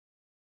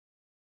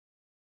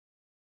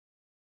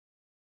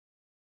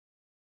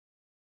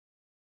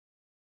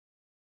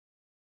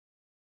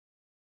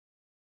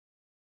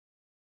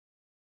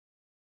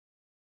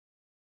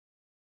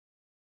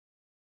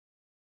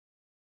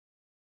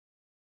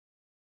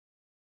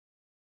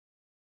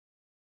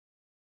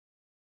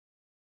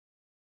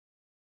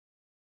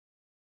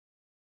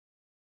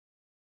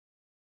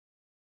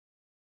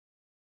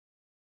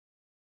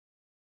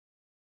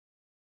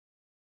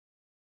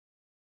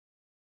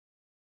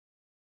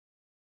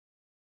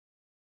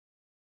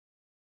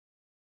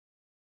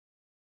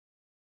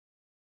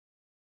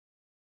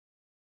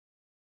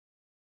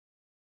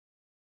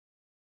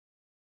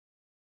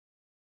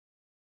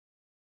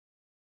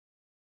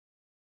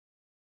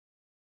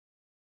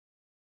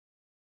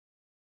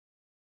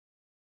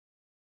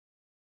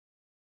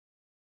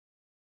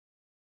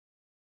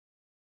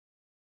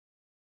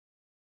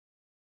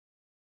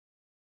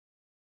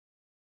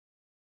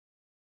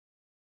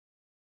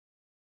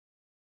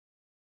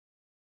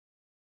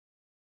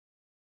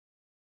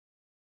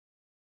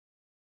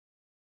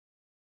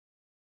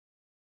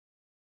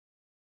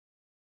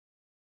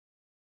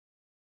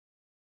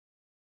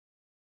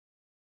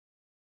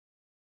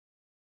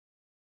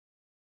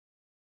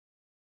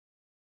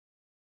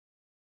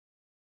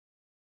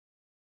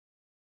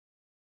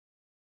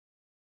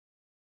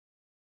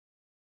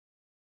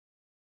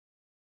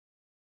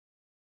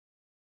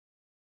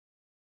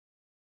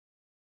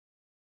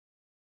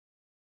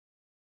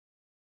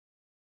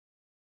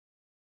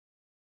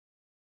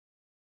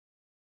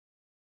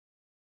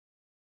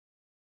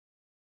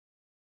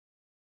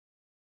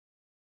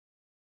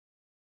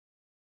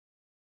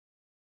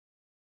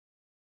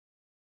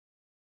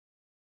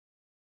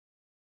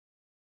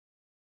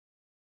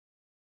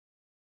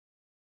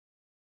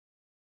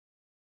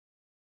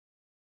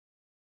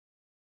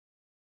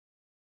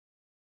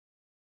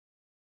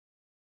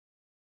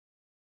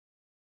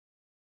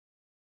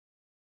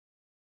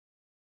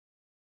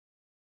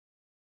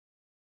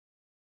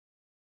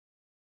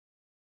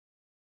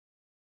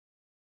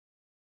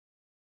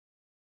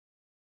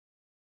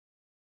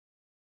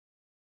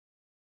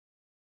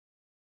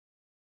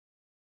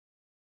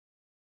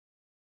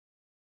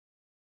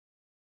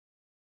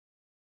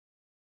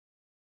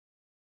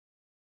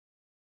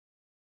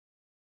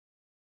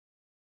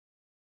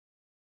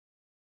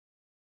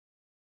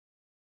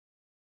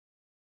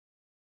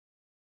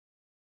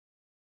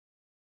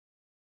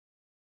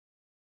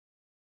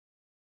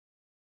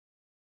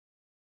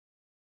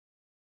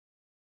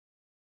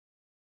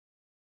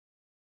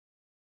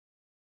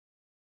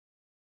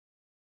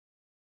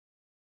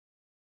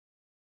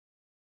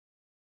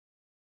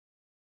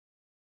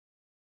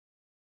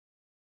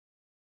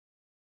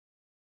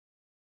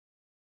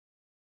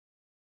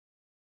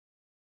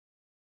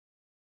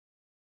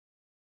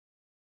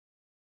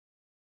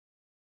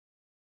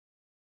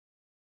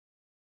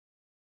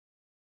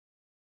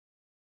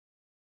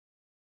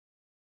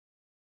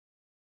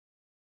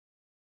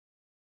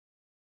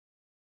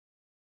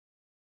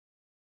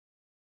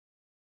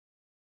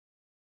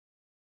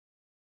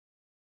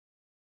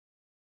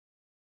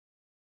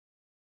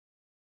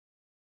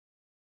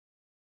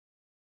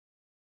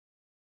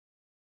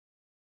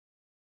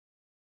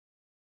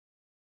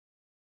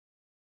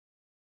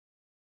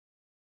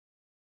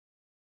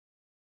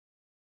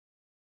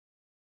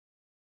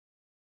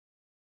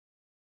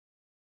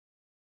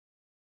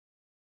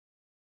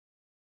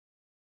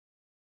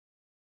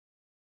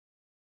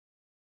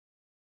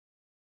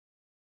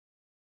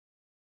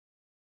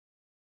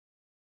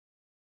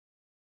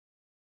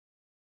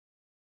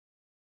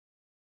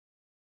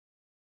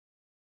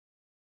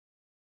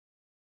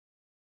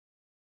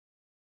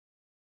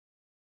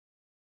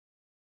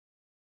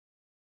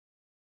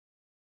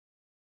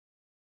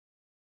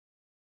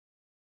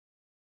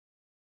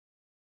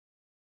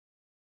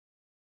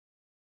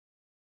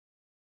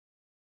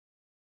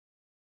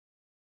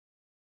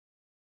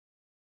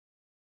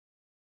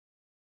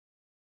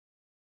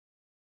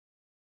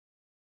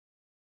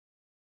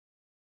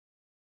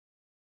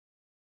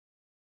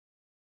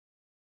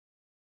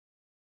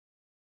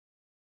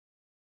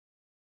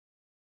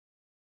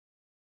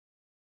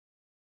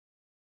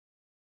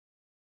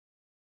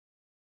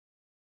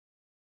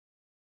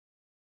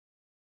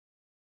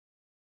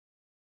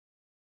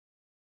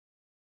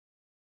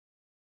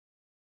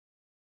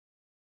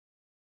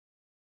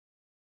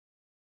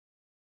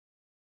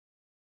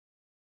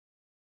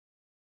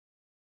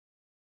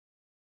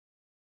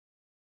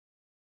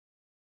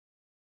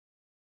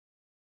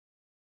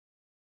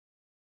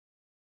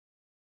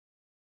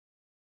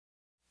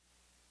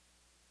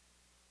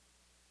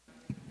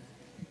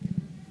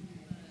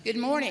Good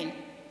morning.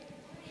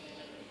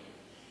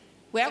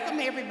 Welcome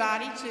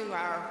everybody to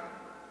our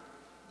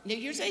New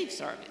Year's Eve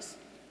service.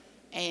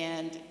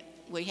 And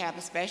we have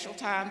a special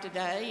time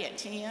today at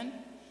 10.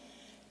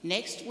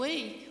 Next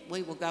week,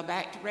 we will go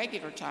back to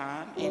regular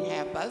time and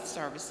have both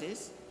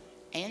services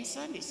and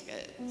Sunday school,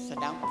 so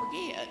don't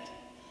forget.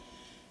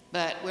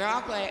 But we're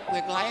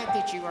glad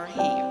that you are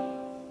here.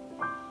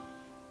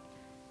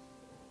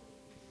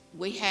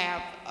 We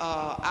have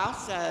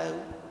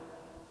also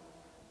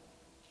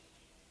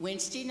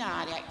Wednesday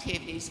night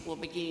activities will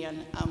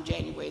begin on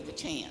January the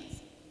 10th.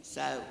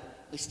 So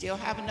we still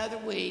have another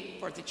week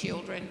for the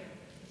children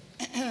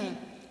and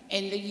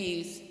the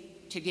youth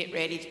to get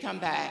ready to come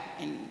back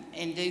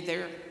and do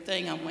their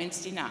thing on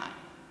Wednesday night.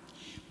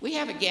 We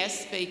have a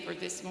guest speaker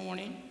this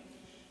morning.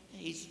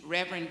 He's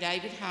Reverend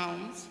David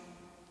Holmes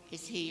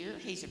is here.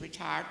 He's a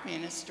retired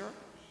minister.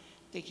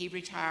 I think he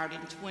retired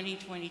in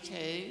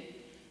 2022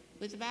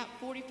 with about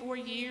 44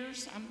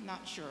 years, I'm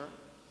not sure.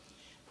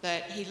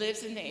 But he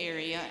lives in the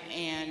area,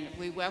 and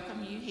we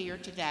welcome you here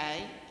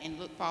today and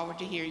look forward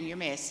to hearing your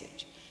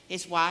message.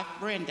 His wife,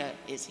 Brenda,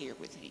 is here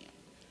with him.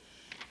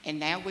 And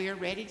now we are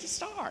ready to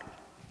start.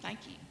 Thank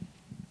you.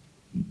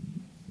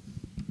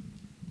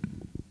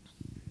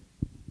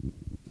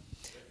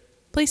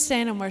 Please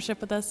stand and worship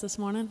with us this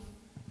morning.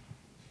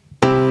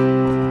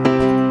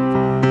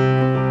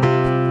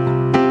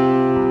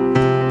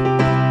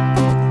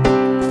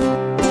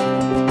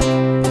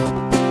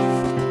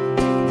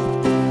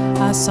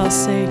 I saw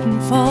Satan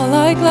fall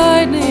like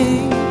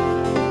lightning.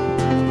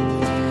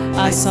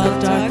 I saw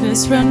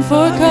darkness run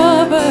for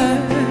cover.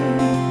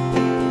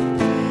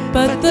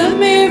 But the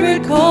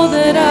miracle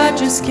that I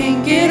just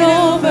can't get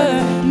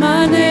over,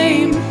 my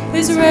name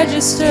is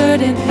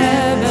registered in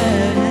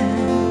heaven.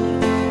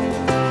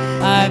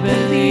 I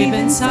believe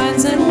in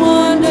signs and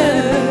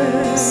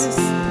wonders.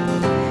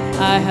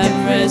 I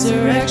have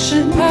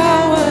resurrection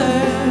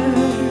power.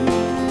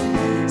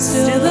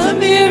 Still a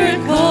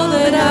miracle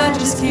that I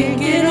just can't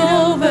get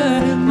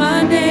over.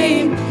 My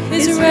name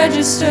is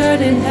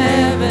registered in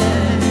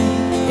heaven.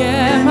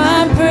 Yeah,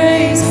 my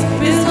praise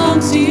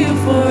belongs to you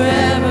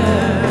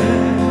forever.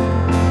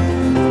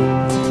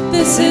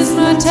 This is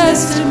my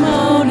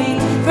testimony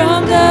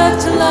from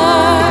death to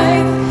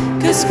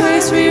life. 'Cause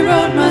grace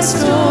rewrote my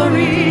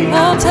story.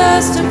 I'll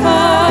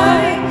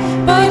testify.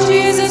 By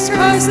Jesus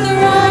Christ the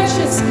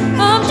righteous,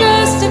 I'm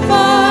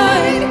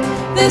justified.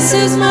 This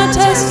is my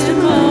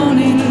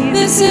testimony.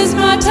 This is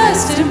my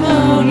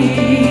testimony.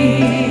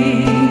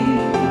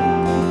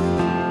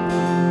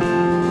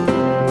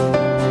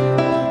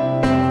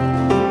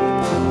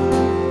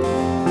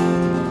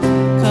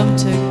 Come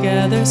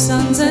together,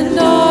 sons and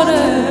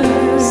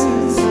daughters,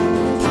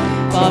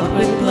 bought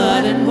with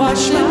blood and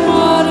washed in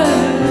water.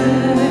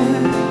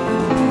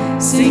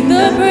 Sing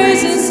the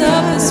praises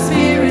of the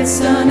Spirit,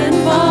 Son, and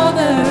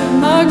Father.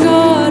 Our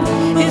God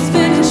has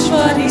finished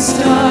what He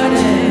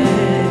started.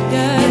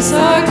 Yes,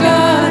 our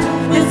God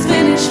has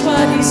finished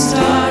what He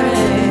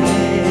started.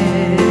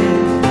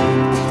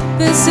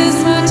 This is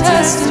my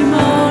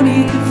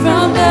testimony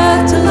from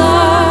death to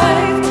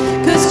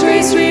life. 'Cause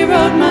grace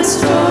rewrote my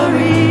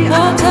story.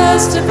 I'll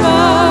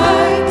testify.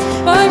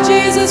 By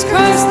Jesus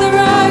Christ the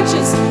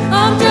righteous,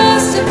 I'm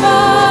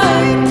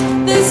justified.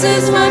 This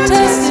is my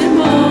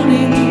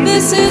testimony.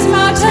 This is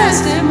my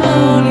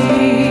testimony.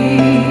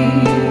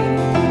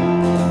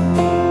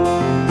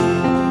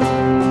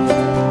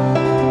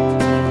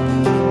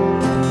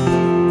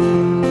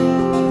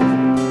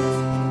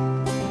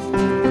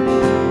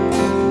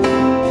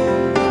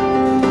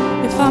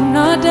 If I'm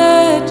not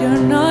dead,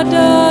 you're not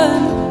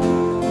done.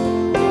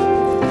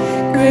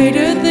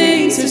 Greater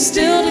things are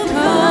still to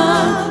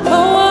come.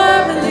 Oh,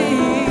 I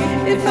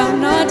believe. If I'm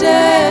not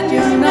dead,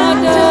 you're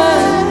not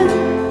done.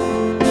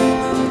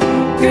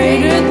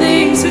 Greater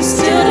things are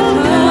still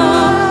to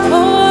come.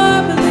 Oh,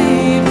 I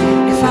believe.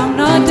 If I'm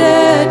not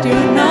dead,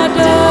 you're not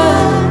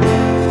done.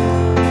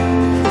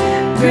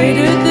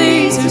 Greater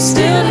things are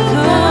still to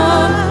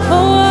come.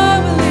 Oh, I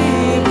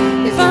believe.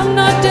 If I'm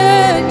not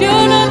dead,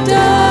 you're not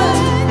done.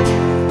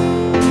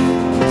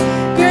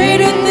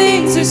 Greater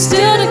things are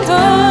still to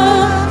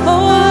come.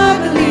 Oh, I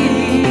believe.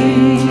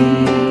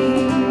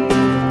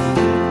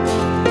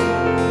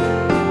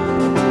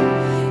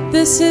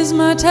 This is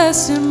my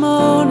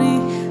testimony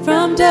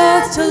from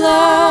death to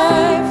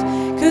life.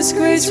 'Cause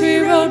grace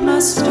rewrote my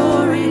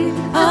story.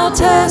 I'll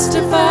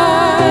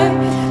testify.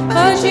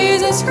 By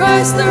Jesus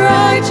Christ the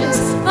righteous,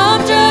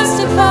 I'm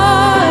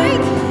justified.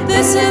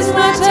 This is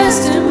my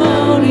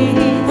testimony.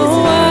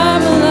 Oh,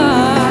 I'm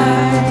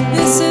alive.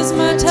 This is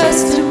my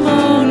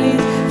testimony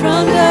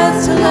from death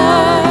to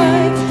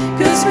life.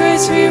 'Cause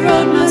grace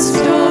rewrote my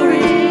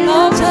story.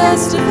 I'll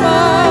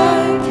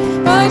testify.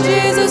 By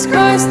Jesus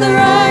Christ the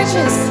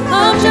righteous,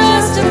 I'm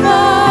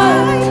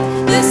justified.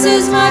 This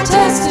is my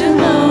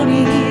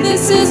testimony.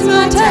 This is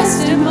my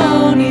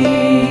testimony.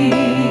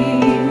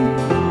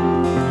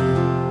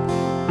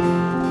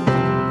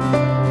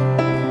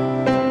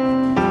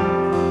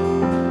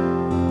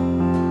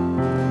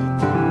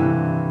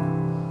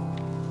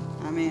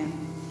 Amen.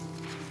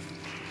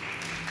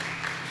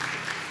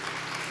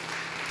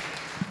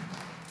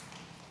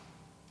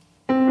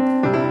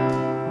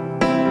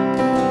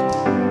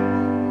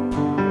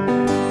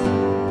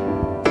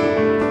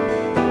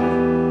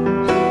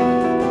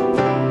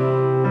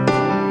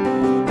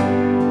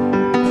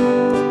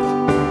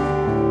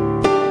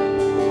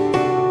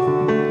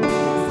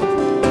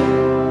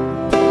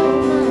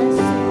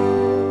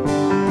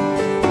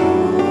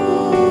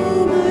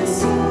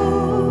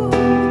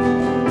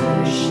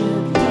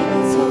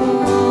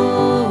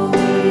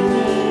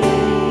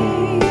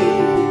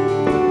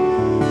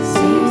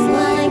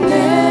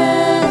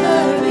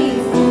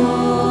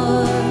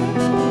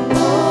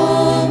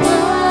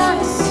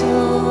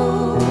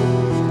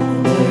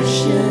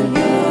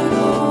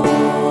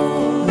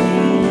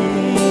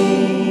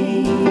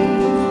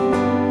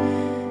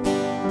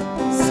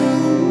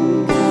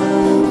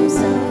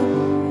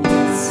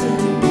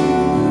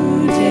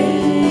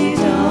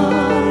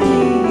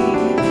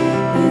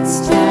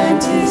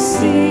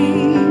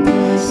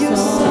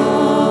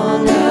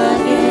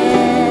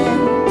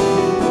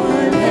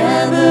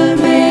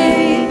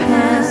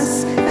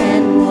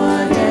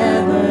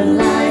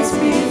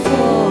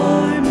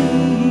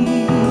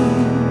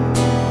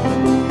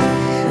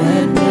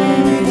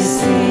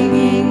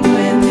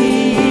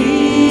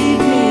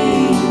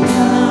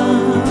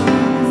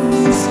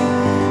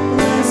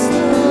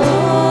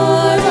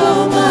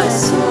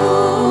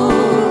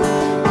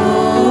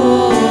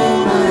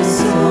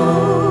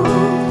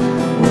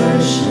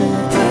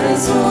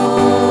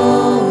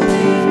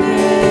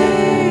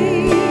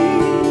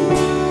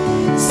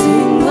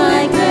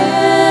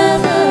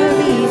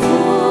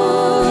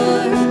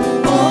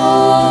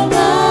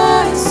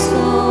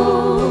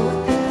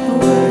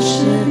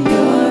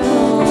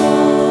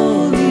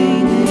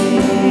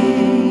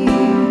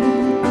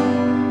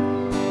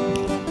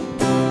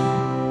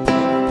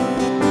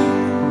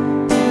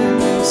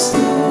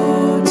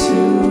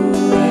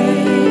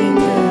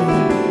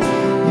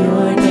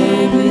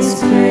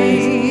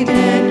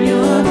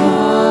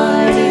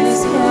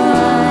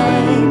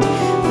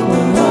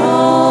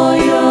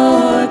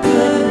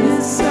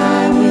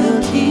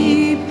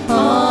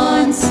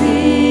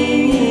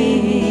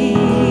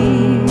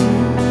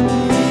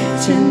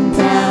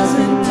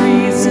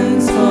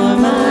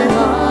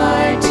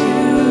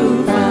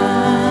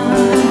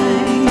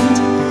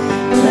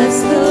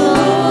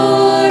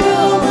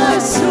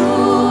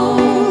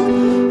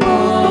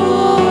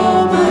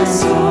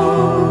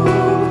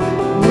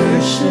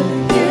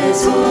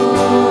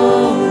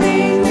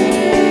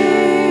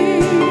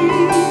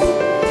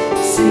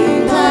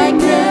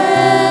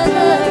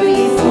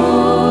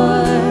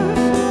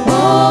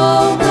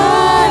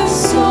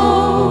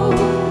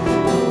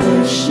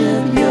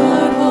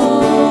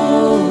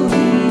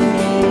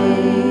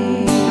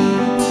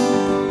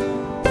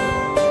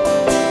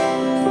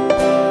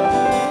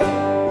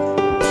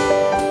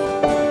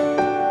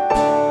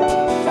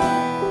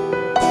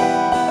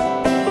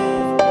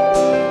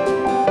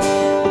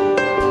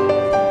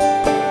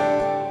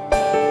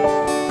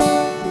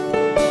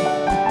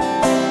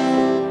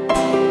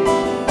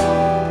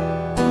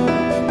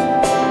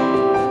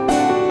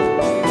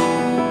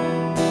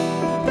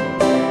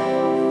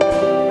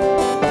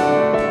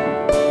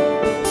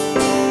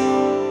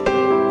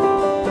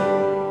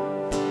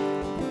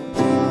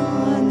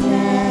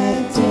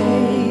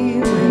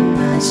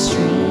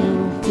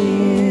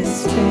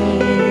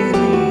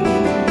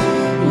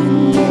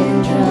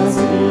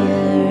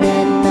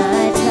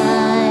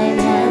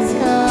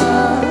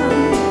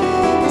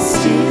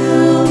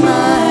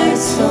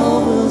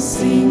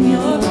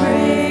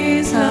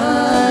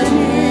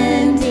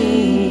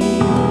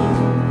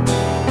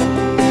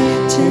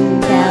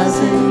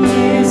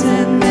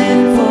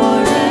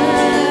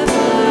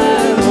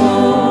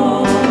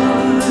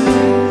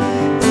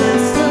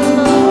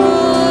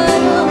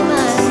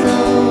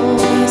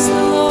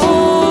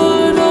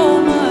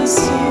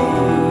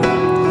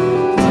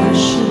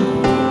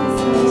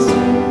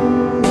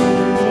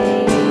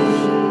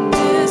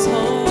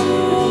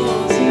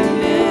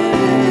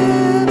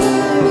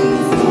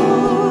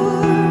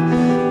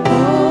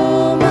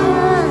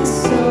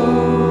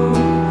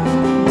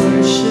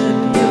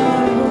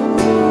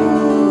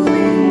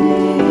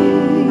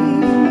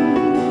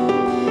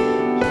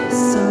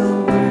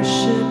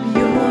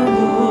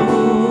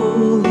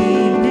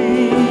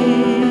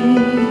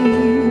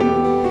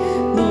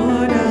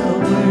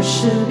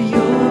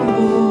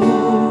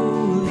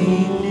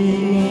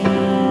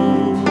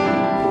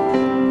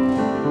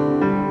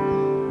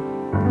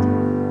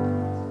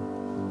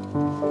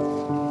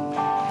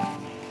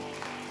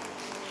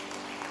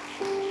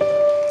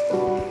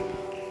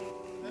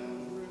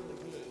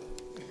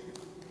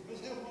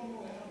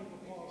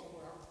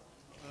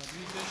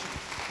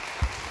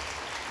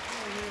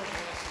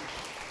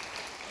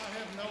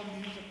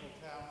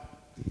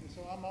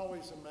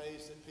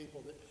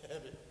 grateful to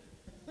have it.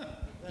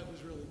 That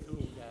was really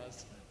cool,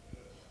 guys.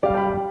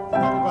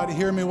 Can everybody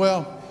hear me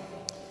well?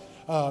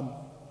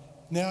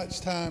 Now it's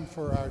time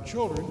for our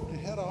children to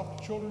head off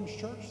to Children's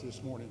Church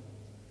this morning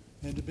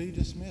and to be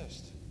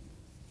dismissed.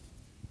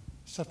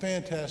 It's a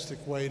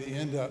fantastic way to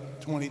end up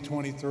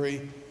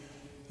 2023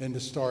 and to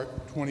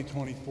start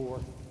 2024.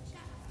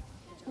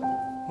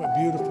 What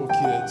beautiful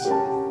kids.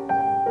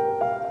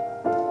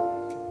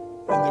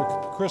 And their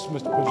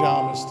Christmas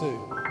pajamas, too.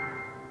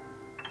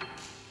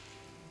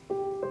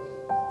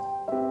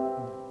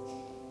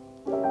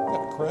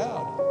 Got a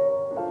crowd.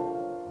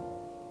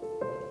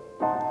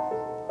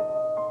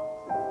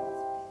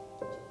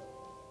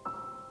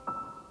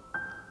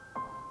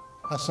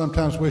 I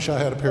sometimes wish I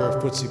had a pair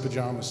of footsie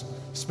pajamas,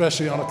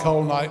 especially on a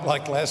cold night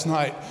like last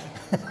night.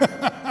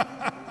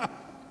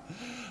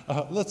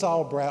 Let's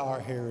all bow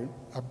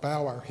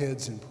our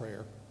heads in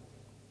prayer.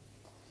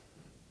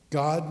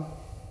 God,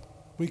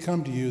 we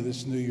come to you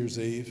this New Year's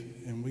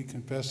Eve, and we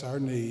confess our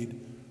need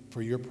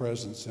for your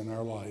presence in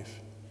our life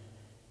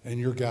and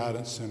your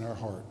guidance in our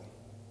heart.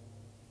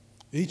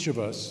 Each of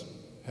us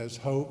has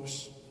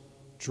hopes,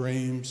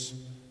 dreams,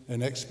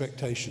 and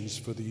expectations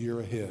for the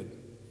year ahead,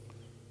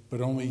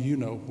 but only you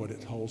know what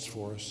it holds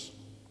for us.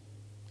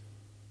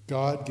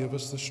 God, give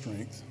us the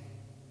strength.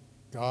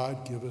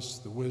 God, give us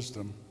the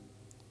wisdom.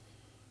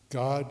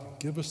 God,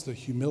 give us the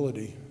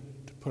humility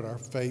to put our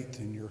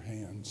faith in your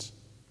hands.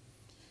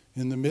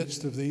 In the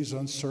midst of these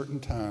uncertain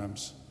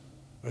times,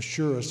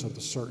 assure us of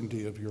the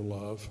certainty of your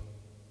love.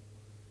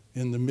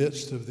 In the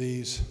midst of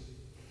these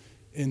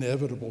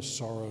inevitable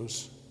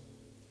sorrows,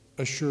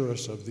 assure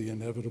us of the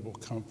inevitable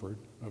comfort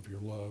of your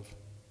love.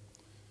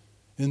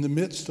 In the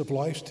midst of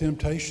life's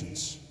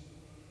temptations,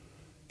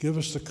 give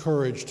us the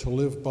courage to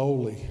live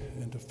boldly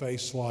and to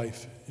face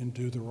life and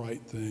do the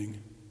right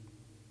thing.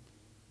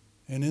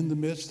 And in the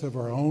midst of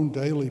our own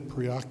daily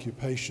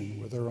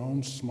preoccupation with our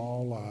own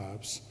small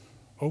lives,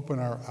 open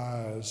our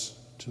eyes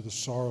to the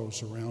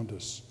sorrows around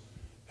us.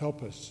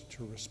 Help us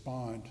to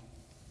respond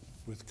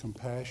with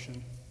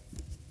compassion,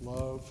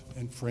 love,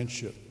 and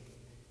friendship.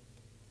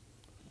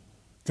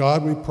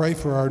 God, we pray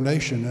for our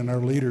nation and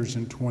our leaders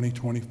in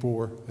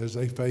 2024 as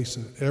they face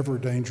an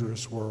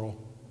ever-dangerous world.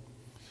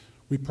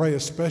 We pray a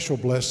special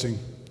blessing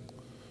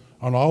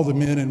on all the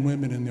men and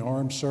women in the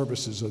armed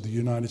services of the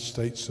United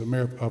States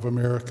of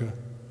America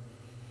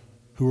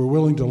who are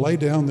willing to lay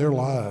down their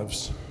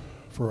lives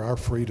for our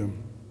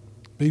freedom.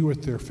 Be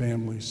with their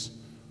families.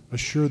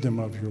 Assure them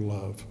of your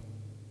love.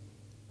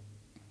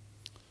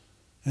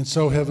 And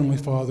so, Heavenly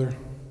Father,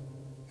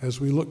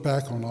 as we look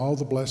back on all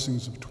the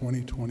blessings of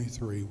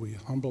 2023, we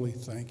humbly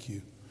thank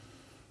you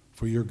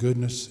for your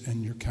goodness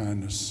and your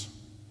kindness.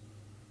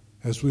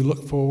 As we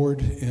look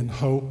forward in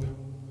hope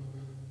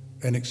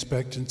and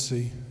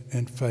expectancy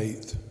and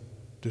faith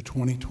to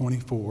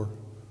 2024,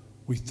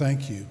 we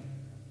thank you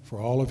for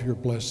all of your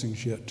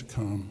blessings yet to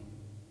come.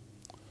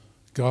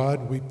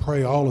 God, we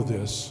pray all of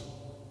this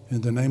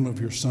in the name of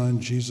your Son,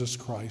 Jesus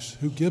Christ,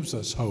 who gives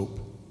us hope.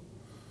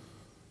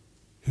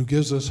 Who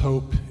gives us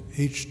hope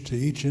to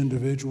each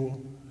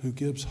individual, who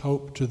gives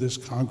hope to this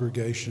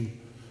congregation,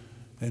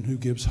 and who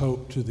gives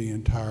hope to the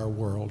entire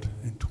world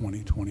in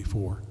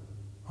 2024.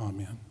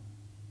 Amen.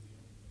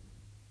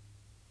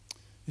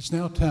 It's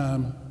now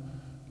time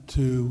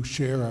to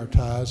share our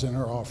tithes and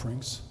our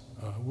offerings.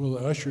 Will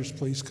the ushers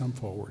please come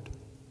forward?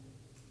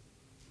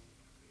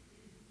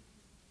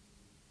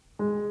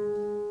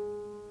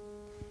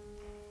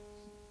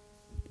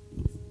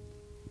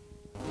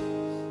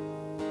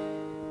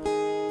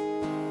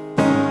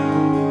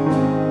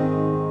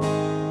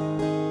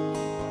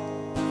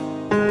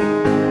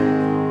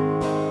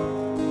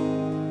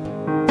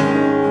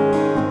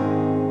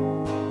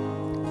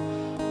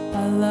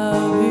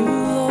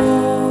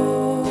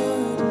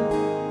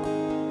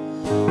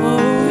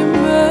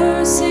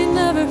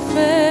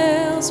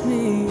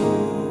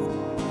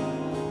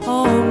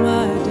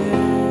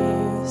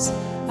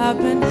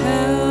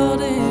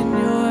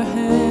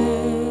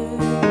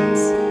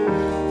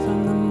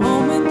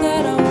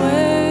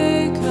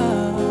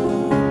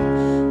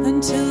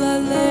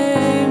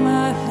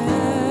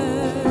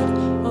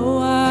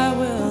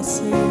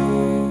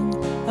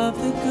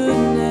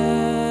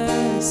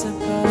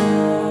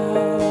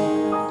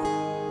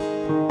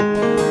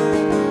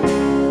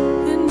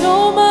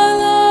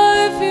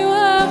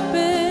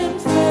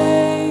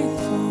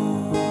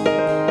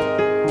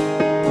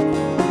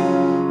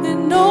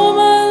 And all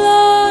my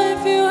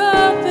life you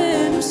have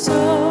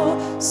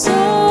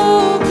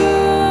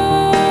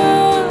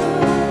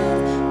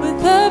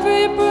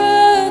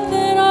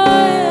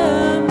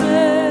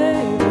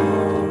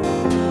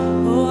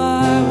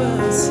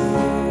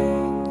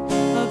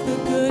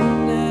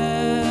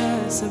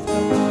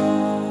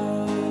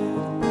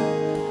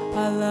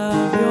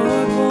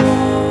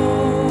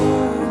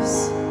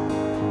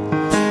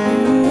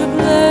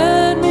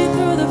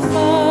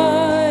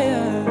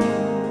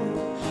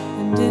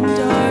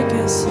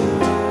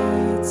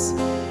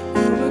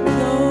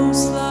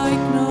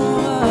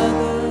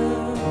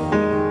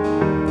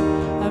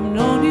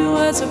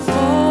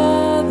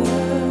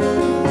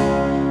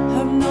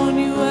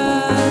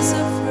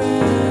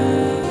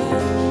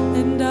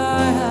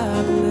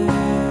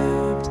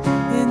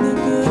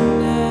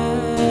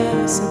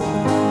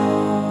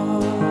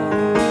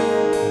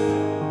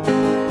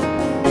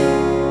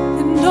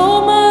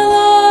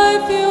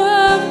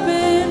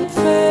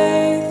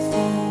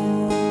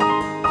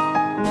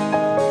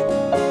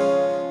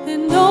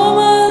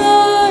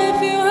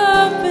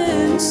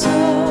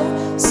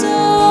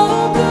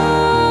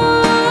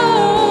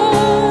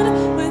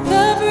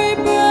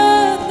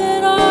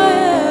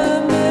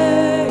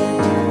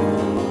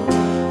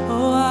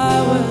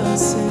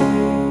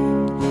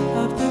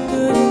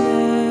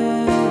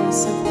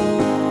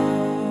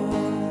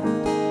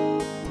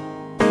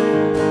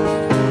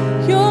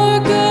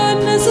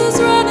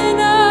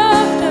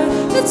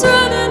it's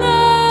running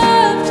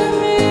after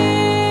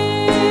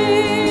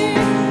me.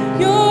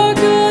 Your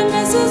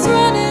goodness is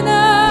running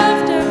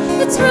after,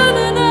 it's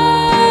running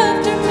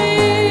after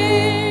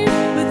me.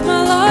 With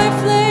my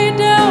life laid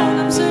down,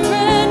 I'm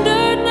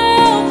surrendered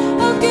now.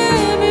 I'll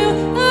give you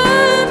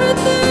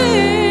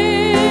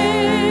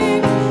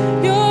everything.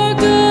 Your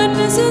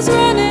goodness is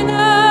running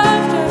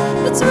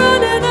after, it's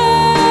running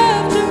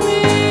after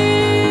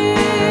me.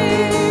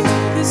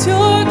 'Cause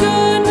your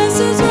goodness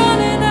is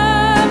running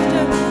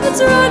after,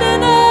 it's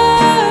running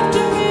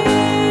after me.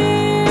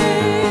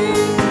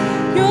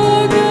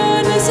 Your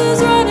goodness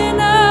is running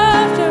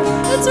after,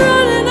 it's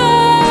running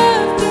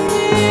after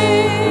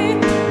me.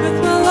 With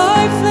my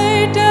life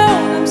laid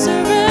down, I'm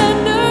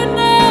surrendered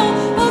now.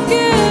 I'll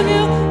give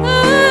you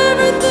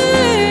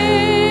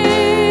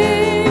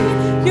everything.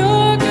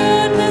 Your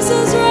goodness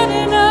is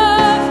running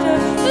after,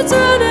 it's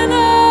running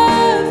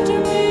after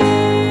me.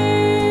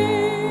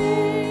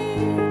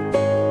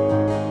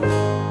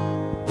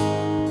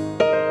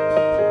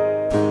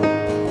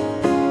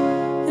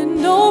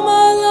 And all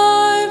my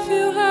life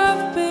you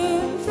have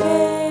been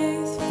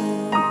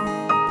faithful.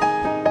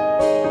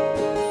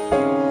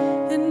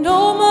 And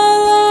all my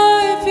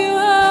life you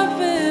have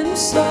been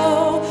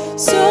so,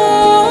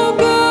 so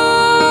good.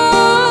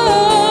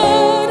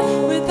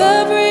 With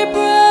every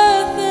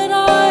breath that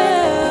I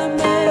am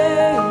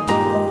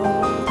able,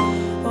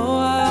 oh,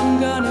 I'm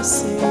gonna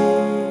sing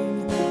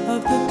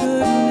of the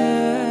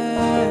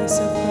goodness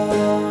of God.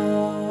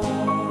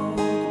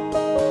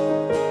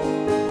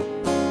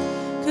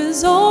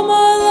 'Cause all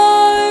my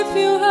life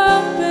you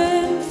have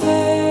been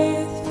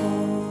faithful.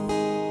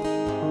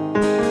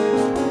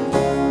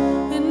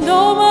 And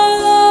all my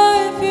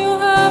life you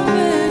have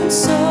been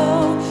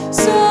so,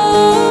 so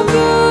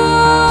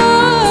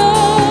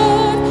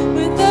good.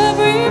 With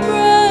every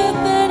breath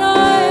that I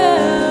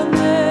am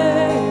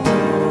able,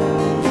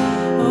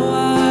 oh, I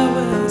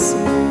will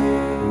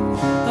sing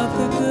of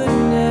the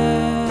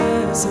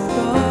goodness of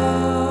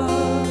God.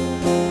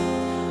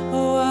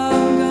 Oh,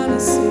 I'm gonna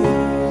sing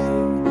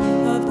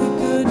of the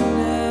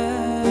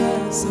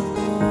goodness of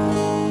God.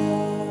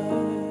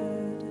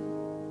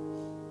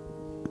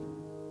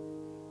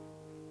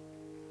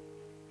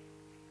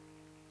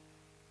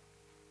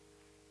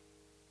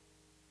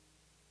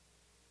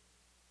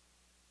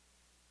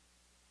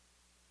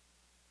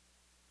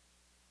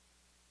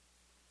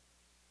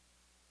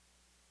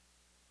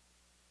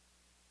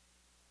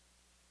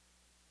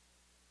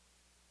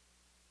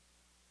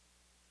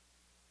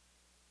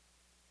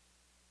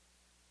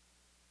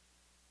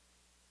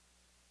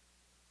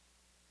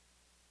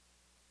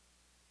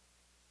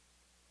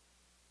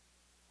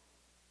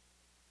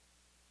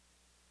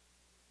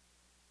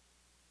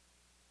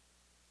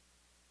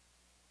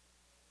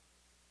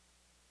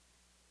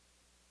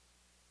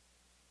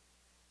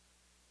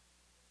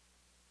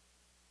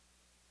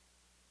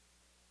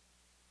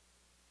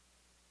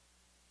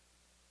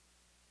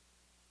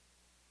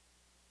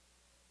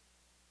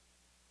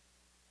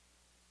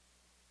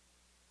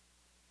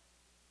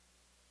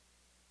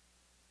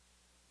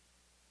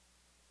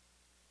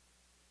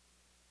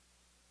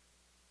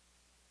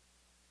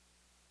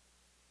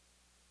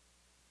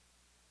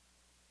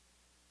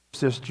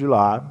 This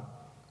July.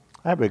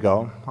 There we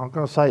go. I was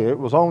going to say it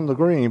was on the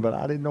green, but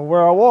I didn't know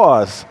where I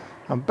was.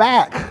 I'm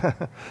back.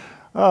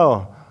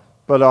 Oh,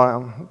 but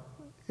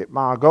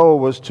my goal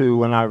was to,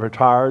 when I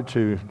retired,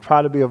 to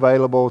try to be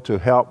available to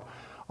help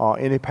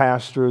any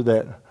pastor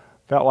that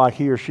felt like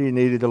he or she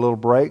needed a little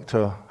break,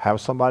 to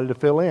have somebody to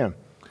fill in.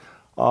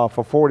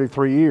 For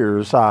 43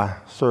 years, I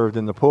served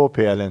in the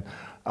pulpit, and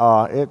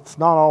it's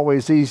not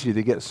always easy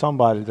to get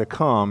somebody to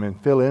come and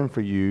fill in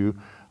for you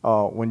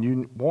when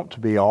you want to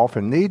be off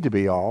and need to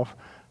be off.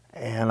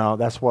 And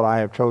that's what I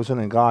have chosen,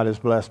 and God has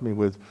blessed me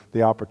with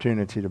the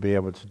opportunity to be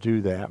able to do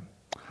that.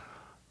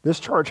 This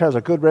church has a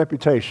good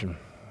reputation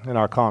in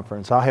our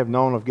conference. I have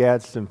known of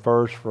Gadsden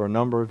First for a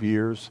number of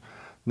years,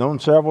 known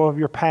several of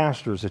your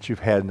pastors that you've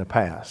had in the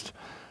past,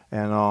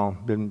 and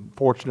been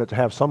fortunate to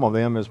have some of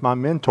them as my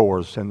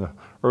mentors in the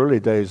early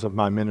days of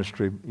my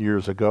ministry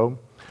years ago.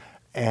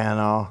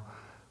 And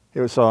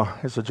it's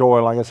a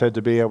joy, like I said,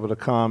 to be able to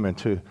come and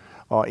to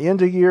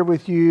end a year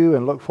with you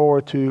and look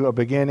forward to a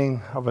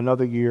beginning of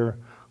another year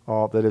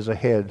that is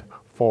ahead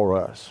for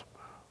us.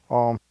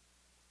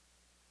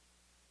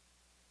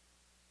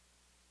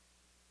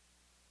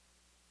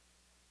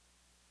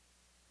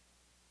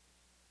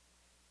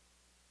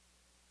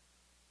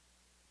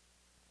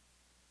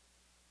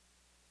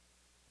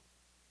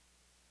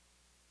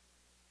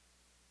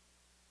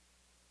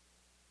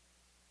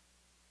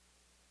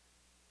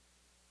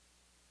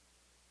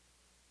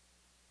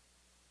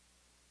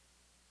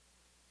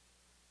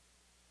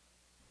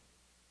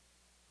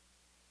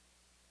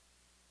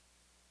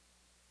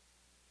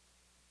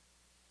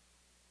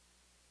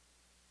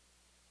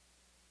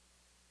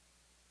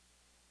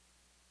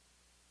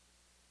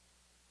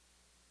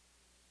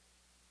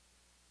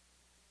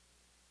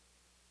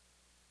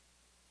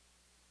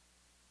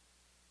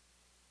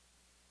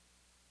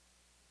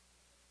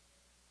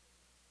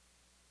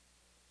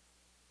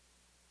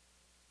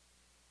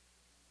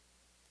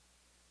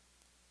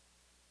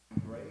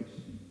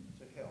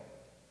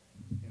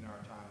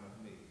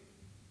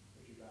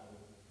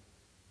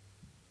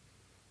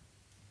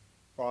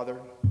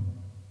 Father,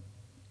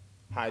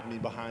 hide me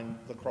behind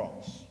the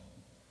cross.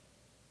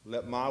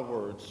 Let my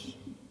words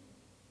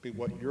be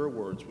what your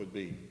words would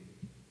be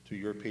to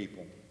your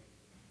people.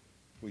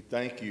 We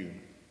thank you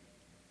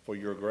for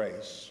your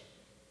grace,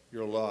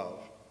 your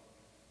love,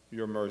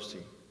 your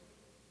mercy.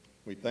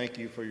 We thank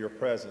you for your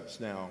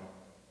presence now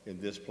in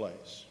this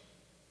place.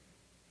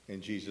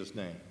 In Jesus'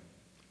 name,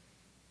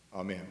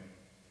 amen.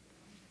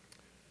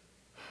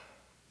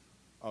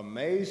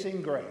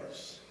 Amazing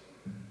grace.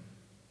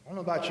 I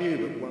don't know about you,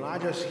 but when I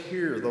just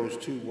hear those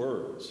two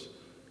words,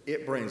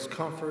 it brings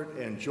comfort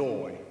and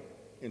joy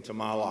into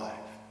my life.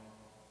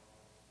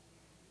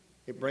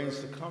 It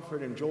brings the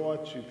comfort and joy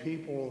to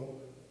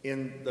people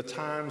in the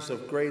times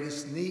of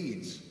greatest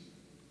needs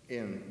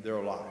in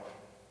their life.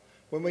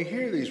 When we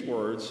hear these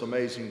words,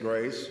 amazing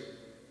grace,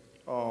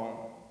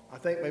 I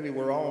think maybe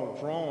we're all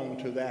drawn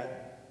to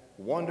that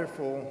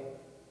wonderful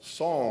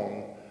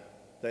song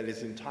that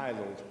is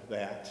entitled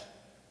that.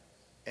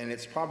 And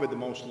it's probably the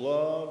most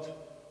loved,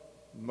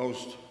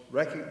 most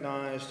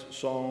recognized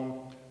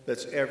song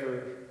that's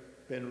ever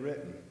been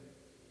written.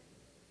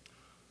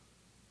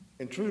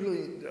 And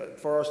truly,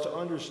 for us to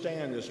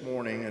understand this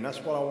morning, and that's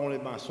what I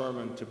wanted my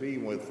sermon to be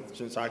with,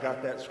 since I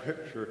got that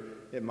scripture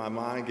in my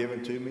mind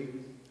given to me,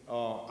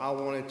 I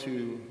wanted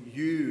to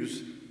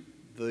use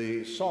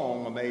the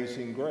song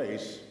Amazing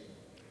Grace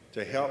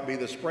to help be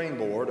the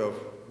springboard of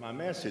my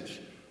message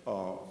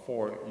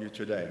for you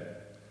today.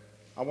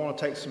 I want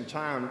to take some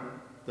time,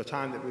 the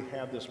time that we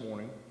have this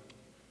morning,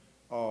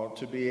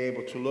 to be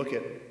able to look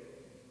at,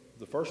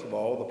 first of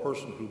all, the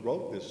person who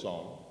wrote this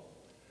song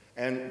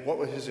and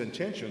what his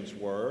intentions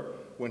were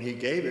when he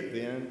gave it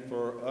then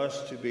for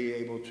us to be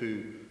able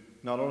to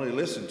not only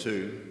listen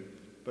to,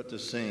 but to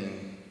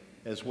sing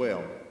as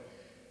well.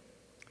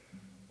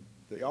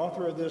 The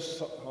author of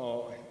this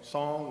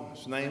song,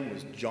 his name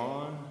was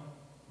John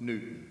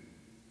Newton.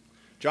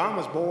 John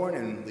was born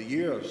in the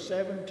year of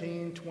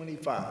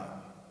 1725.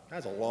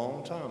 That's a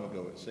long time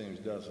ago, it seems,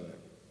 doesn't it?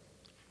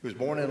 He was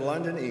born in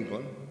London,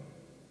 England.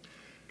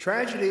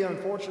 Tragedy,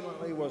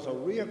 unfortunately, was a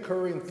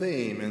reoccurring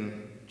theme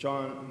in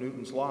John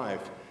Newton's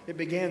life. It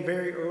began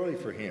very early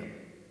for him.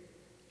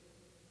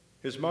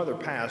 His mother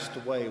passed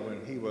away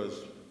when he was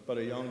but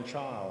a young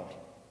child.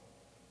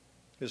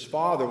 His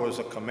father was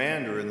a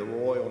commander in the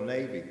Royal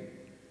Navy.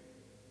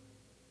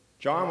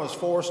 John was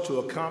forced to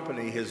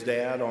accompany his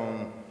dad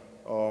on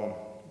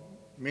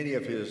many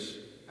of his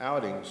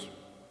outings.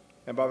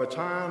 And by the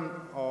time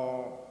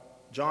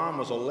John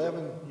was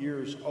 11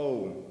 years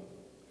old,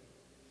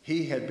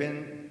 he had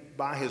been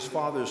by his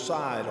father's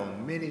side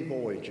on many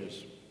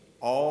voyages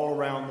all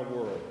around the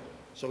world.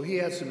 So he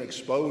had some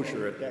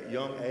exposure at that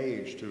young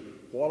age to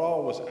what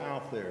all was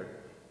out there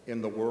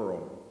in the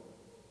world.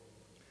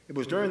 It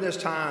was during this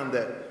time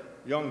that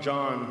young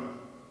John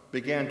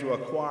began to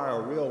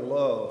acquire a real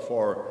love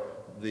for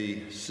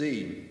the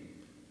sea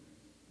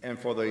and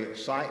for the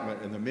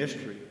excitement and the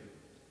mystery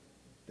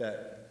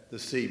that the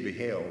sea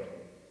beheld.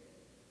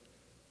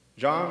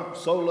 John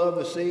so loved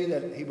the sea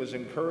that he was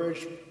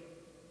encouraged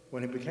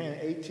when he became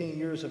 18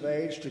 years of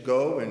age to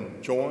go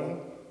and join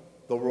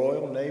the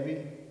Royal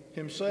Navy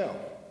himself.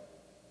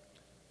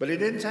 But it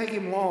didn't take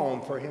him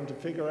long for him to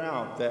figure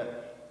out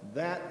that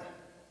that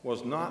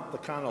was not the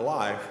kind of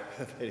life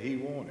that he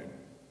wanted.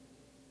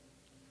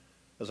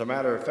 As a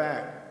matter of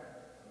fact,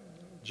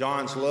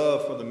 John's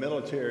love for the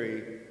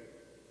military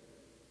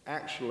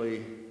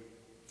actually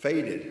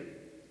faded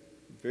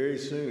very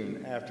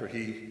soon after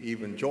he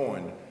even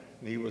joined.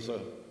 He was a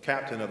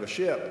captain of a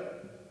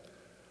ship.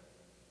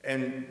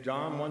 And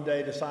John one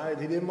day decided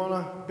he didn't want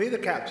to be the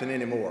captain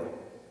anymore.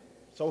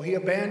 So he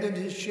abandoned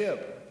his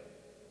ship.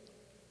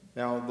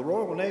 Now, the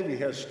Royal Navy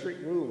has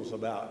strict rules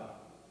about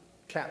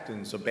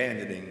captains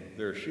abandoning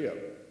their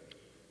ship.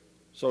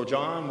 So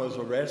John was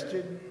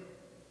arrested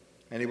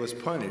and he was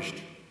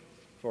punished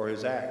for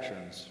his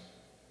actions.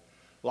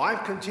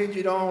 Life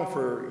continued on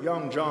for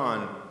young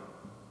John.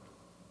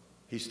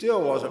 He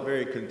still wasn't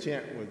very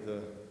content with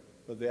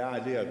the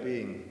idea of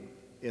being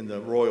in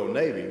the Royal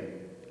Navy.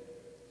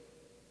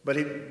 But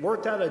he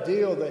worked out a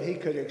deal that he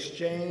could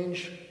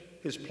exchange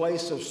his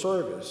place of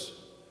service.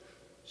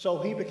 So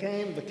he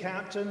became the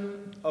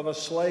captain of a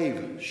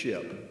slave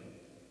ship,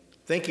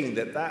 thinking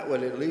that that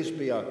would at least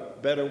be a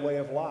better way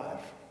of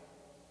life.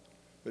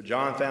 But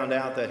John found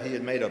out that he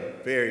had made a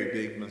very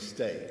big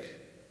mistake.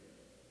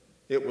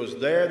 It was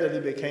there that he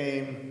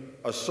became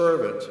a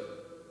servant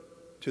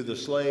to the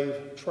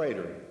slave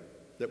trader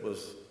that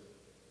was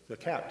the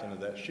captain of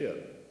that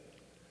ship.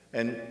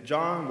 And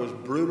John was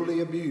brutally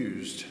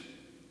abused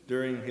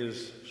during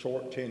his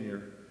short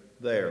tenure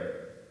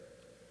there.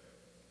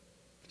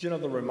 But you know,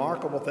 the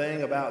remarkable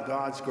thing about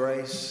God's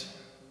grace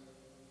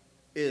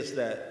is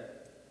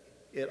that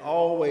it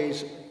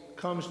always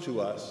comes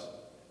to us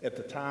at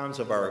the times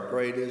of our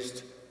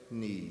greatest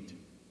need.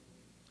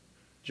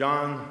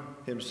 John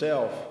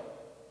himself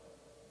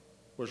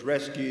was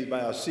rescued by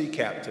a sea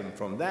captain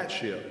from that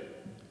ship,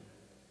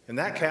 and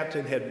that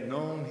captain had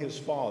known his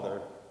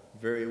father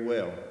very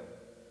well.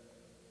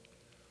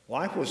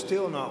 Life was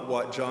still not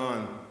what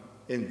John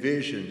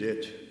envisioned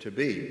it to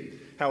be.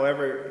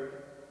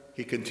 However,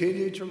 he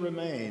continued to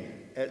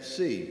remain at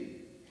sea,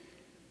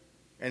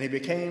 and he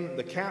became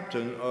the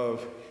captain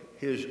of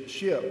his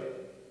ship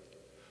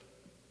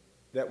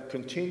that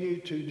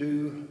continued to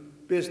do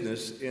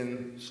business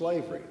in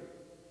slavery.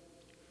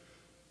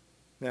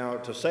 Now,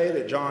 to say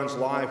that John's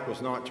life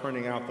was not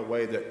turning out the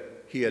way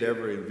that he had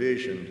ever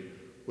envisioned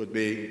would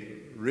be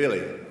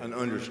really an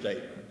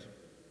understatement.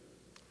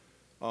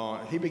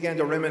 He began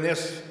to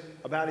reminisce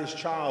about his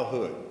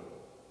childhood,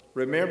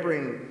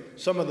 remembering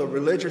some of the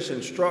religious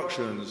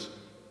instructions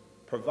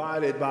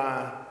provided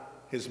by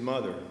his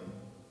mother.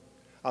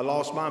 I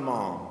lost my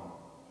mom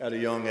at a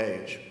young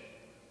age,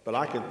 but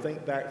I can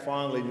think back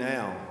fondly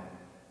now,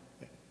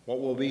 what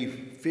will be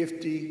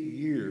 50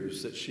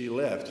 years that she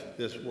left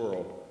this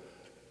world.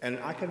 And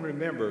I can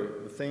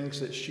remember the things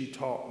that she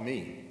taught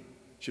me.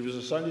 She was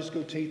a Sunday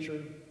school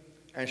teacher,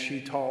 and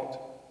she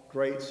taught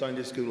great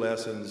Sunday school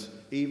lessons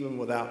even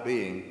without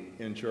being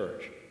in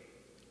church.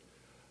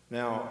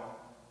 Now,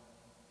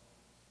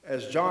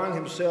 as John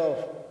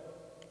himself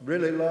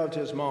really loved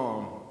his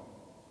mom,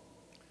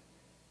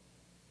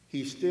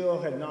 he still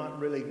had not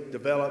really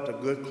developed a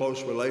good,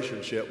 close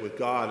relationship with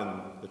God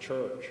and the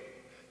church.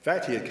 In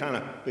fact, he had kind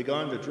of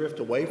begun to drift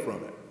away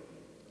from it.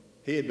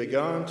 He had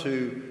begun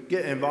to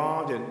get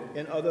involved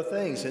in other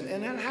things,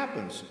 and that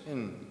happens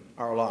in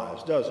our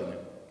lives, doesn't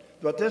it?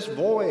 But this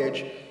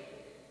voyage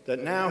that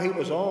now he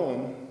was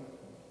on,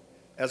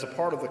 as a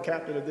part of the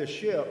captain of this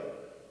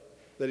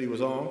ship that he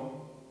was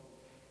on,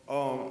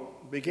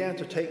 began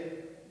to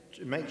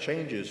make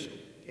changes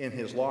in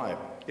his life.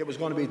 It was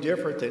going to be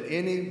different than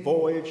any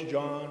voyage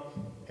John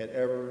had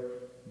ever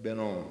been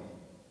on.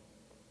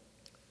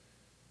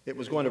 It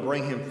was going to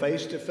bring him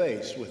face to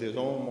face with his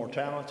own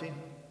mortality,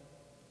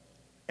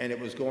 and it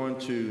was going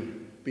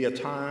to be a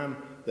time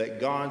that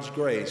God's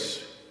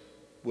grace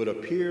would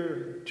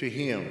appear to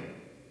him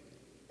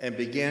and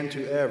begin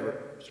to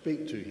ever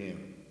speak to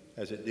him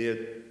as it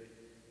did,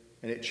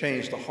 and it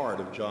changed the heart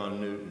of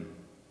John Newton.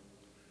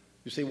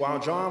 You see, while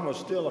John was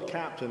still a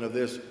captain of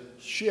this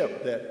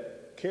ship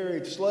that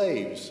carried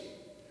slaves,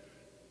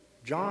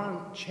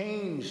 John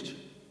changed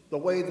the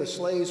way the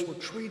slaves were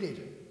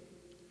treated.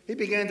 He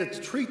began to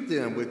treat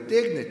them with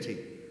dignity.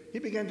 He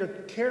began to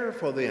care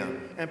for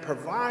them and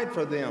provide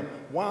for them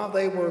while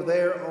they were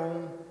there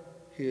on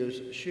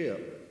his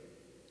ship.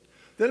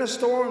 Then a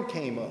storm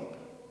came up,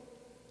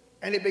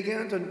 and it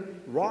began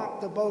to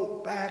rock the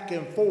boat back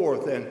and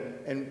forth, and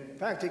in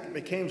fact, it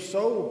became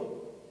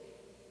so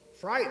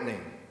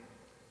frightening.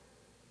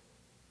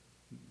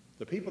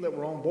 The people that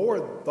were on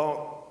board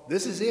thought,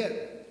 this is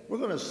it. We're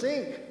going to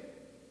sink.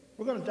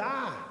 We're going to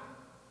die.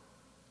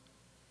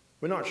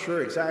 We're not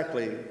sure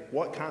exactly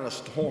what kind of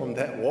storm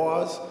that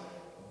was.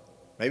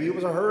 Maybe it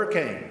was a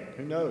hurricane.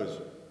 Who knows?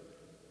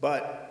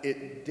 But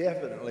it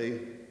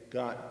definitely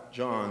got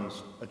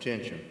John's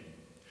attention.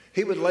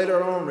 He would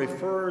later on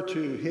refer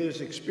to his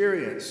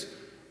experience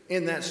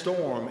in that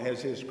storm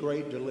as his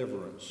great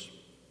deliverance.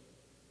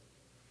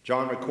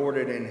 John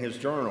recorded in his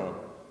journal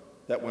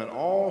that when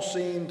all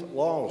seemed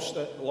lost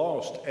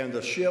and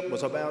the ship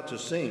was about to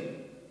sink,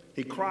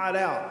 he cried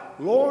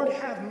out, "Lord,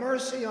 have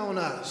mercy on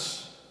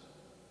us."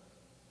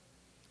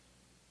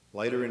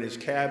 Later in his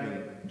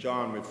cabin,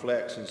 John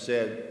reflects and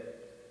said,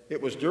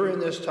 it was during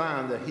this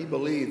time that he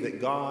believed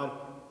that God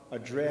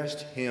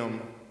addressed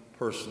him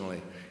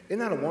personally. Isn't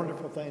that a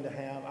wonderful thing to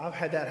have? I've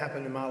had that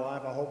happen in my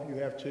life. I hope you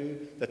have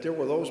too, that there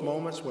were those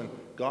moments when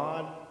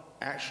God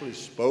actually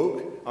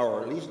spoke,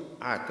 or at least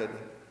I could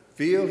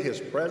feel his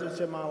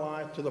presence in my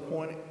life to the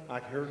point I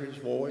heard his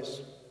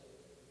voice.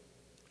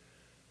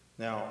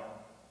 Now,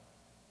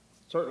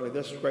 certainly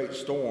this great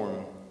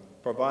storm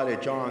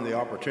provided John the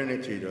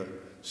opportunity to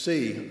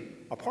see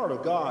a part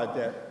of God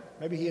that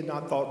maybe he had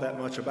not thought that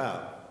much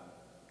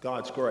about,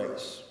 God's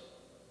grace.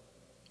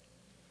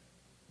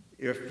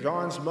 If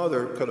John's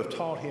mother could have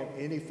taught him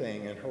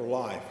anything in her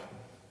life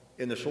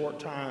in the short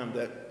time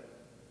that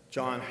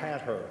John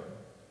had her,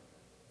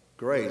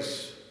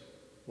 grace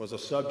was a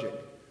subject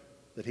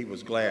that he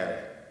was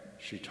glad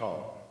she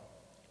taught.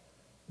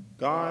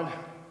 God,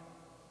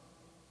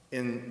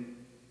 in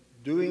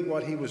doing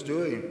what he was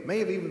doing, may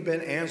have even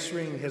been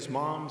answering his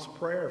mom's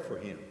prayer for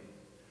him.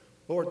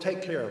 Lord,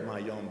 take care of my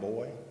young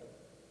boy.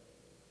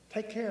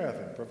 Take care of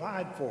him.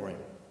 Provide for him.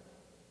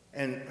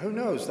 And who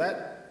knows,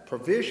 that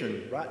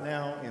provision right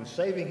now in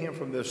saving him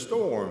from this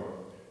storm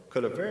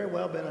could have very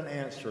well been an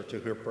answer to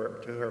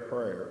her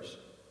prayers.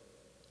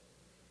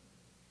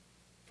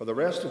 For the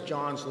rest of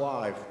John's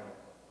life,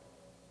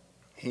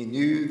 he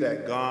knew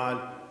that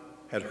God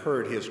had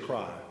heard his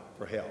cry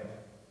for help.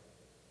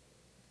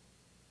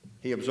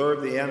 He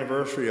observed the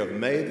anniversary of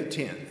May the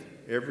 10th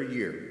every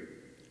year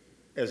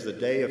as the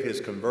day of his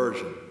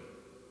conversion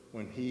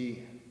when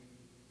he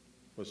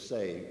was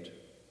saved.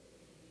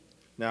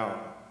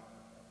 Now,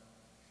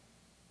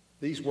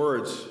 these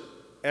words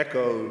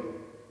echoed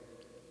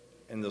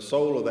in the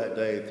soul of that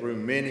day through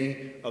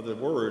many of the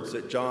words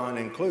that John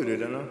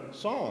included in a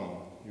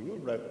song. You will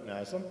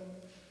recognize them.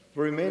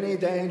 Through many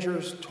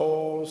dangers,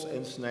 toils,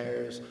 and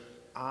snares,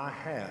 I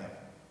have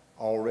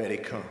already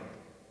come.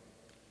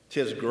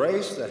 'Tis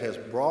grace that has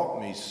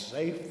brought me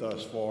safe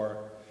thus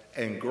far,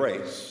 and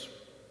grace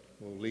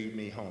will lead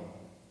me home.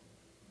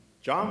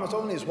 John was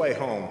on his way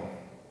home,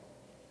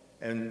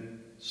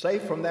 and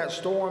safe from that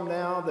storm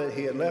now that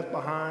he had left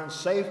behind,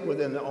 safe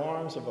within the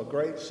arms of a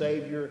great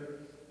Savior,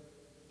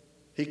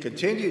 he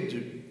continued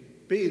to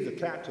be the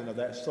captain of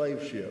that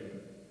slave ship.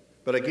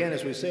 But again,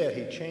 as we said,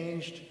 he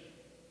changed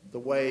the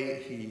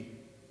way he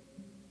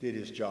did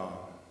his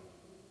job.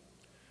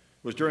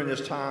 It was during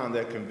this time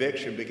that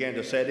conviction began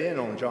to set in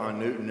on John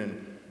Newton,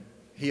 and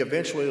he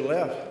eventually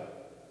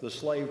left the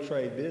slave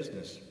trade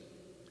business.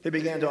 He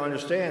began to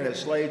understand that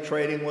slave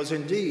trading was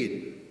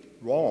indeed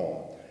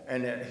wrong,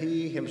 and that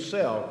he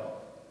himself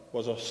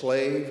was a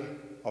slave,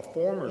 a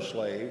former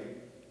slave,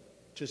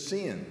 to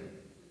sin.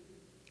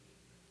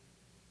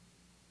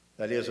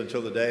 That is,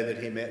 until the day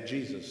that he met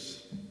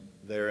Jesus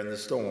there in the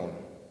storm.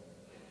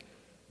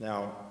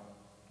 Now,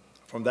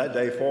 from that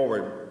day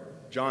forward,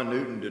 John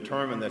Newton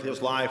determined that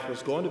his life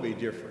was going to be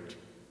different.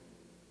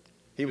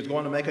 He was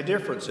going to make a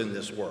difference in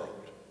this world.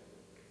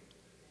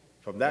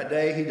 From that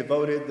day, he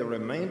devoted the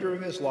remainder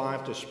of his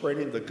life to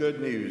spreading the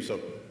good news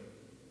of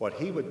what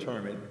he would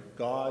term it,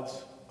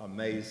 God's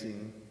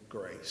amazing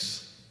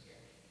grace.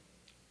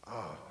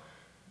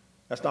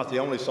 That's not the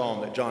only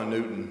song that John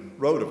Newton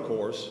wrote, of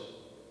course,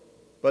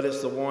 but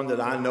it's the one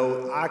that I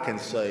know I can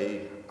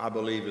say I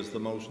believe is the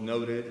most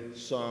noted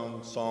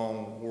sung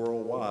song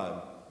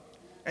worldwide.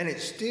 And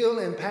it's still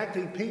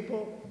impacting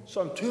people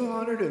some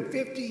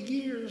 250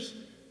 years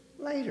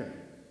later.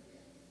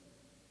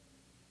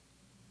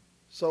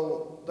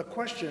 So the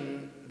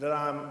question that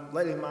I'm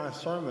letting my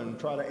sermon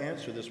try to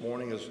answer this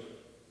morning is,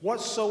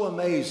 what's so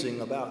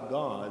amazing about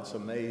God's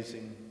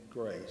amazing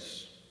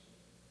grace?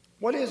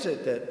 What is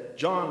it that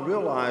John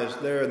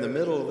realized there in the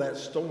middle of that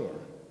storm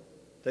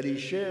that he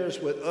shares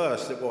with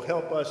us that will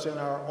help us in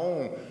our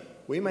own?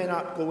 We may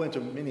not go into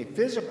many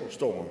physical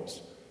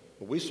storms,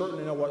 but we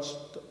certainly know what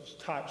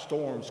type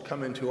storms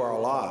come into our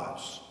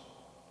lives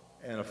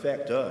and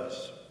affect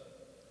us.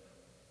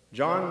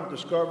 John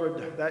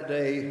discovered that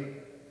day,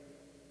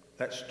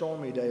 that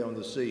stormy day on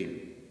the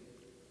sea,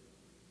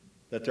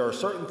 that there are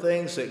certain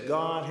things that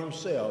God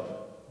himself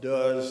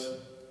does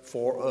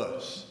for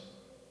us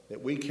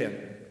that we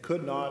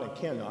could not and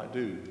cannot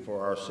do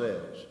for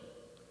ourselves.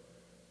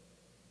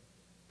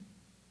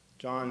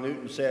 John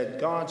Newton said,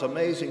 God's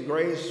amazing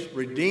grace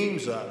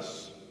redeems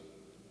us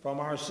from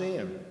our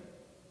sin.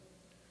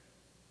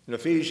 In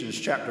Ephesians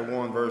chapter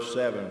 1, verse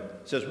 7, it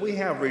says, we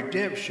have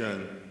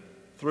redemption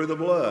through the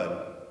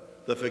blood,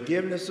 the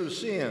forgiveness of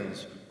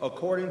sins,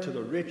 according to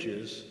the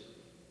riches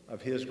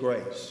of his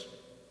grace.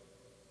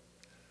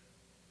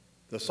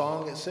 The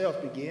song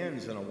itself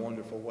begins in a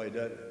wonderful way,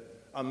 doesn't it?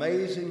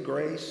 Amazing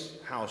grace,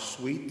 how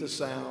sweet the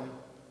sound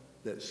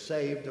that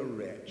saved a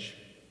wretch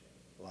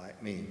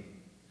like me.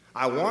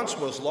 I once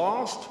was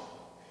lost,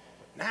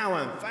 but now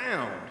I'm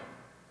found,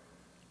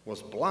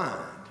 was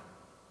blind,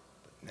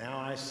 but now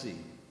I see.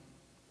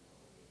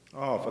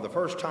 Oh, for the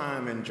first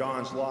time in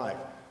John's life,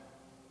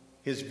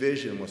 his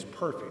vision was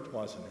perfect,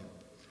 wasn't it?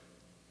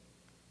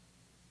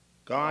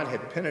 God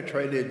had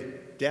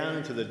penetrated down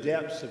into the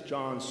depths of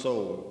John's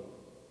soul,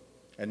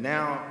 and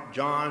now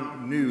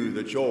John knew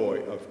the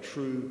joy of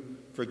true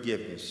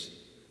forgiveness,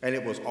 and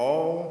it was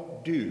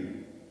all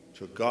due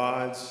to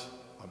God's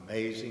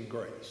amazing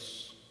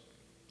grace.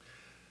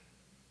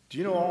 Do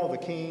you know all the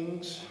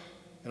kings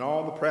and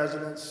all the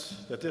presidents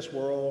that this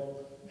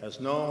world has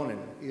known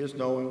and is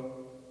knowing?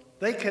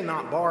 They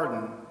cannot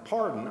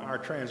pardon our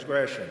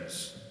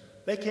transgressions.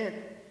 They can't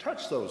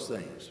touch those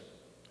things.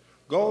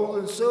 Gold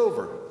and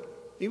silver,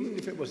 even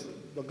if it was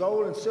the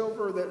gold and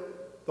silver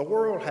that the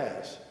world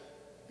has,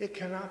 it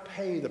cannot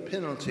pay the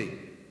penalty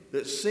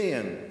that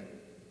sin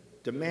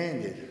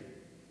demanded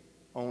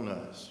on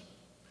us.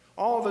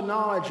 All the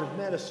knowledge of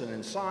medicine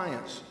and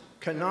science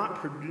cannot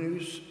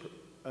produce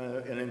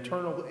an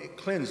internal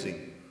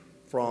cleansing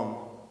from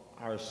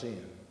our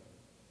sin.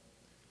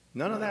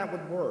 None of that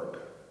would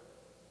work.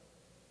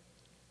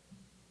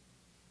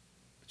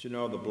 But you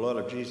know, the blood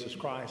of Jesus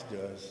Christ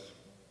does.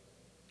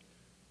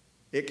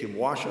 It can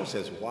wash us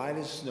as white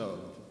as snow,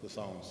 the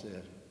song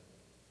said.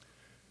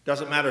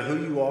 Doesn't matter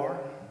who you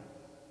are.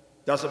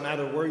 Doesn't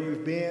matter where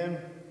you've been.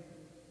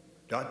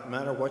 Doesn't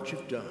matter what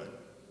you've done.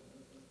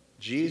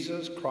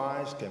 Jesus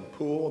Christ can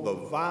pull the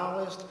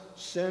vilest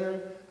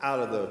sinner out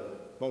of the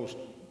most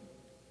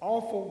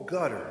awful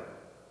gutter.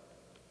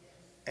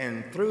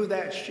 And through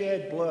that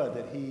shed blood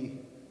that he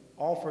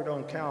offered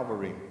on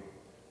Calvary,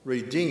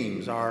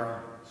 redeems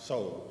our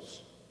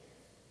souls.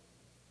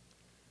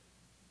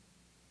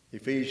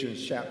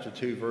 Ephesians chapter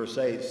 2, verse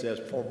 8 says,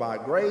 for by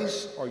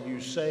grace are you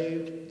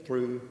saved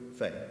through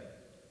faith,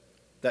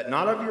 that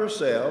not of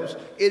yourselves,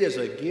 it is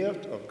a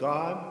gift of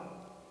God,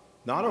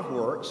 not of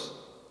works,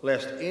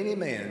 lest any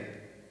man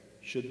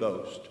should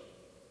boast.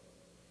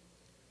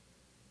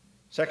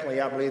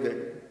 Secondly, I believe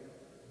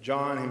that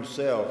John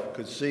himself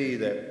could see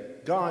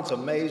that God's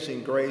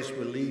amazing grace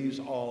relieves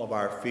all of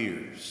our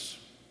fears.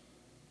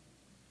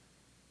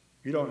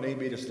 You don't need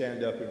me to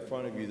stand up in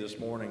front of you this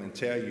morning and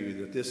tell you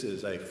that this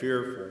is a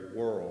fearful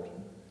world.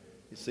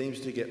 It seems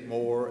to get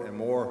more and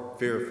more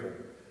fearful.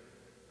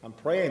 I'm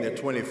praying that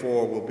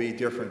 24 will be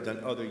different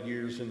than other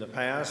years in the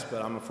past,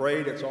 but I'm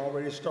afraid it's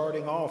already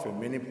starting off in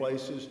many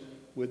places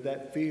with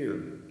that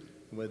fear,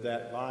 with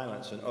that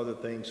violence and other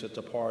things that's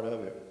a part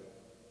of it.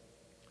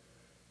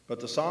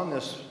 But the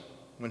psalmist,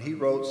 when he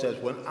wrote, says,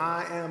 "When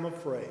I am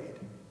afraid,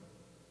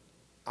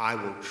 I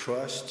will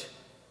trust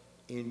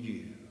in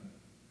you."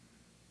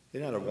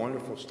 Isn't that a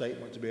wonderful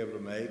statement to be able to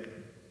make?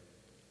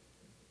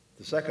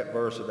 The second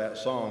verse of that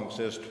song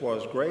says,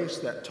 "'Twas grace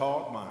that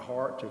taught my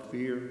heart to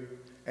fear,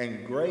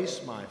 and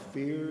grace my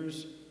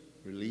fears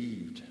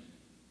relieved.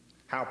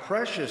 How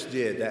precious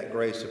did that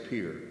grace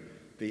appear,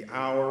 the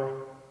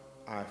hour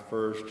I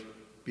first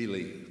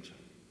believed."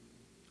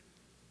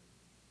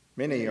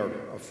 Many are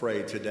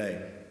afraid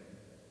today.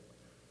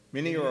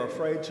 Many are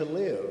afraid to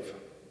live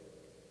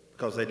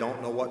because they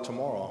don't know what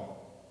tomorrow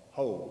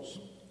holds.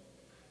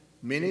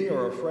 Many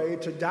are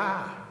afraid to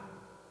die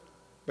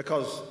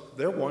because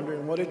they're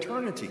wondering what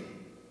eternity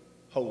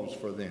holds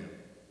for them.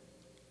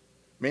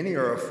 Many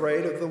are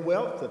afraid of the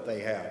wealth that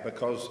they have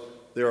because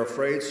they're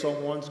afraid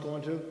someone's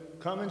going to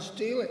come and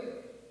steal it.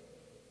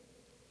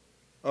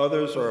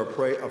 Others are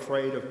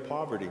afraid of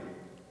poverty,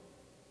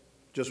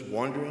 just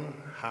wondering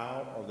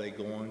how are they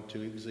going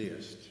to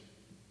exist.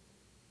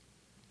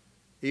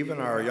 Even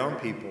our young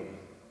people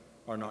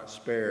are not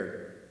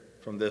spared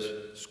from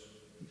this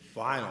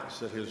violence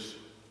that has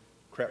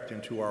crept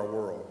into our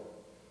world.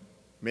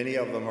 Many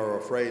of them are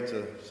afraid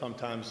to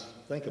sometimes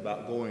think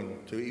about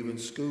going to even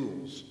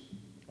schools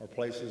or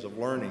places of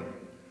learning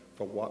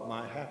for what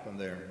might happen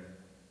there.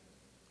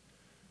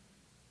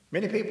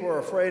 Many people are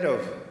afraid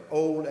of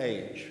old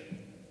age.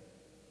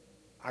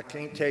 I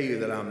can't tell you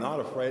that I'm not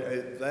afraid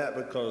of that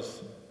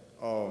because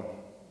for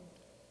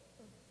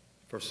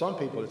some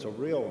people it's a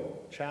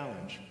real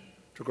challenge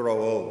to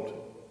grow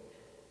old.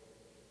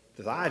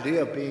 The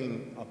idea of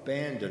being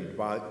abandoned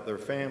by their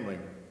family,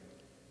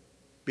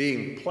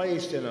 being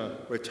placed in a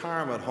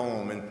retirement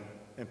home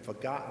and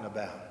forgotten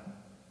about.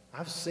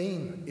 I've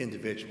seen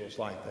individuals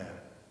like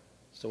that.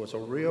 So it's a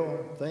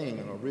real thing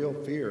and a real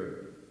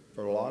fear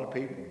for a lot of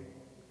people.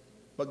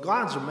 But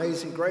God's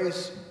amazing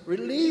grace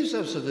relieves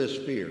us of this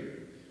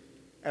fear.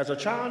 As a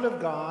child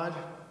of God,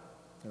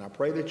 and I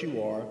pray that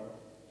you are,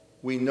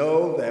 we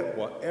know that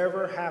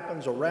whatever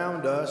happens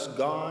around us,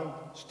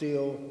 God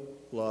still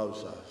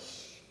loves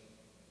us.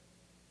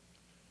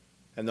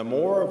 And the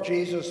more of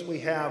Jesus we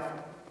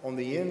have on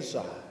the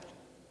inside,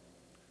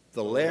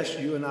 the less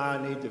you and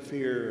I need to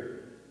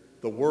fear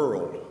the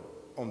world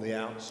on the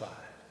outside.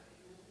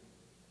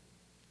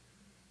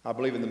 I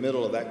believe in the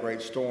middle of that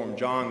great storm,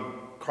 John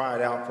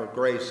cried out for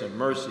grace and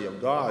mercy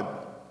of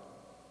God.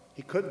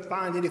 He couldn't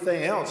find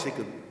anything else he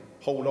could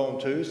hold on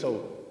to,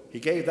 so he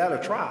gave that a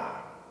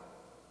try.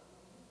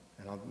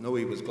 And I know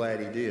he was glad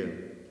he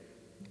did,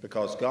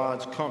 because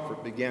God's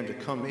comfort began to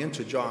come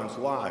into John's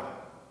life.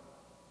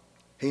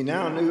 He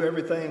now knew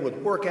everything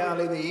would work out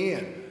in the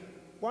end.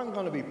 It wasn't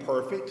going to be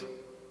perfect.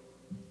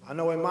 I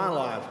know in my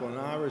life, when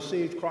I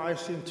received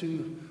Christ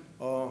into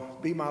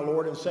be my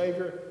Lord and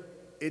Savior,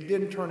 it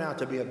didn't turn out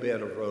to be a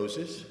bed of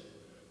roses.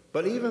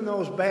 But even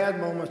those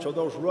bad moments or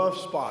those rough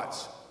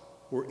spots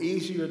were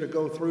easier to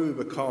go through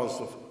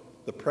because of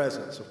the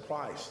presence of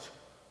Christ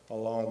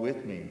along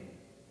with me.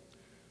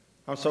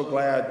 I'm so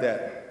glad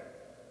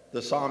that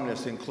the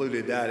psalmist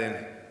included that in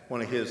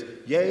one of his,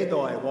 "Yea,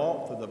 though I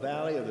walk through the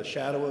valley of the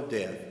shadow of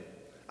death,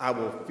 I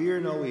will fear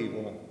no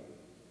evil,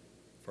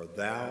 for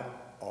thou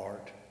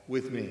art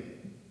with me."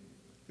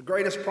 The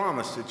greatest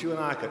promise that you and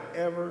I could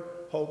ever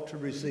hope to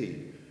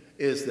receive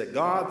is that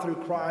God,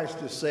 through Christ,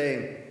 is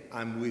saying,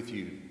 "I'm with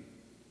you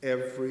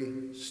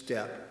every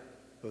step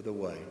of the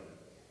way."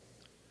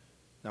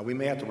 Now, we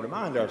may have to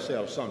remind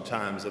ourselves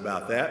sometimes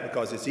about that,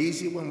 because it's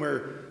easy when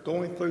we're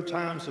going through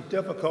times of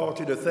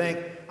difficulty to think,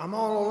 "I'm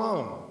all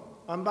alone.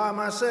 I'm by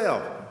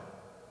myself."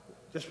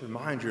 Just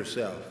remind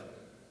yourself,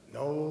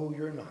 no,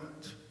 you're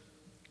not.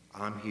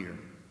 I'm here.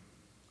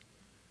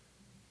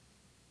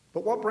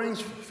 But what brings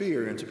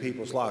fear into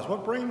people's lives?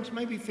 What brings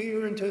maybe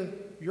fear into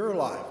your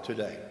life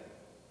today?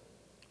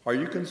 Are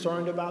you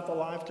concerned about the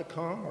life to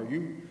come?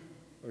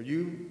 Are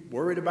you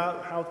worried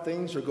about how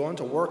things are going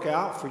to work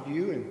out for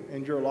you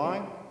and your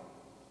life?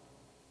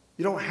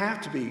 You don't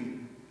have to be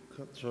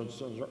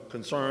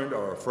concerned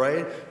or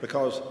afraid,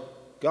 because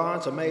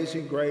God's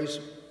amazing grace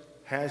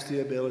has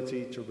the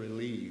ability to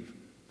relieve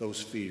those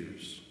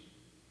fears.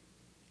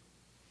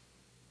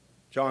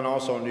 John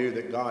also knew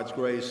that God's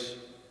grace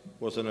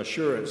was an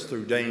assurance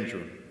through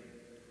danger.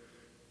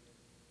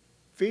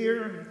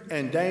 Fear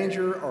and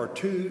danger are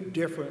two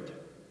different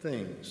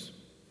things.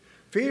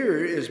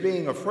 Fear is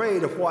being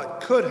afraid of what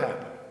could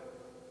happen.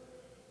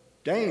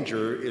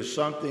 Danger is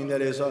something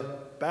that is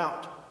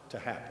about to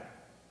happen.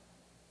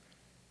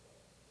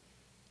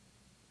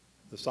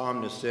 The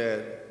psalmist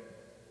said,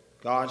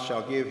 "God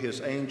shall give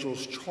his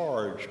angels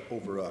charge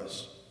over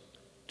us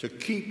to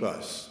keep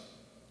us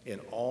in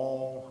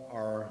all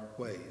our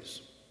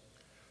ways."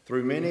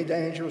 Through many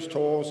dangerous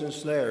toils and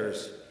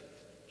snares,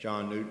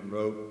 John Newton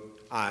wrote,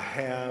 I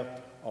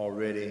have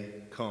already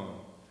come.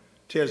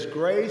 'Tis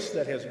grace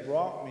that has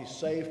brought me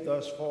safe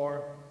thus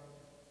far,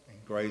 and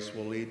grace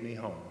will lead me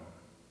home.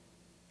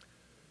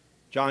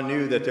 John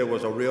knew that there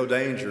was a real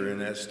danger in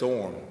that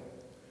storm.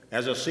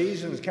 As a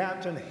seasoned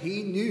captain,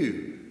 he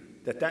knew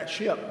that that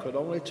ship could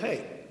only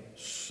take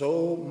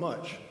so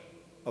much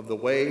of the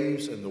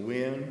waves and the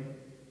wind.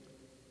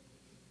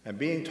 And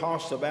being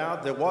tossed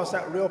about, there was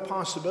that real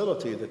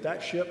possibility that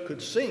that ship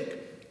could sink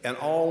and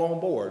all on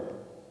board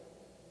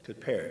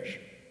could perish.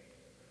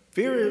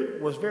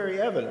 Fear was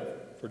very evident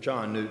for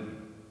John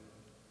Newton.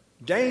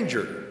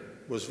 Danger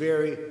was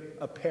very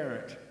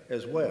apparent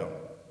as well.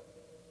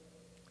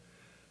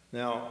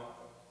 Now,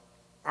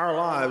 our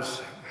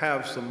lives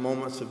have some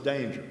moments of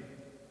danger,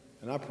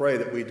 and I pray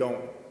that we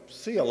don't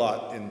see a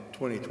lot in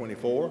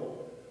 2024,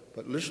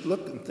 but let's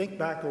look and think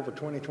back over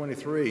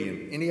 2023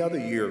 and any other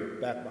year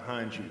back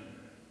behind you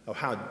of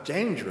how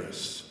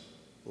dangerous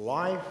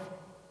life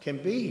can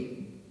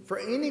be for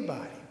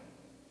anybody.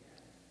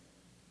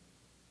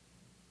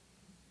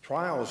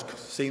 Trials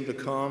seem to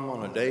come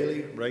on a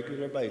daily,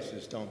 regular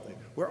basis, don't they?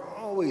 We're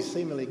always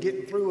seemingly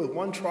getting through with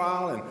one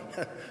trial,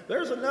 and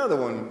there's another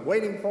one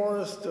waiting for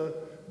us to,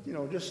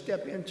 just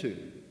step into.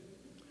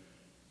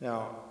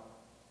 Now,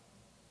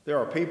 there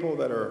are people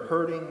that are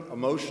hurting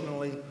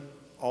emotionally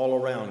all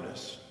around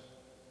us.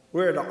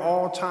 We're at an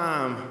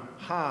all-time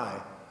high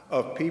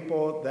of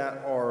people that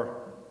are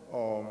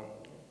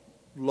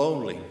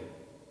lonely.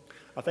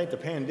 I think the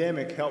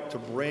pandemic helped to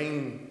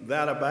bring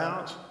that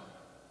about.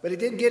 But it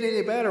didn't get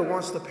any better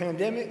once the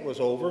pandemic was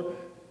over.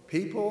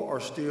 People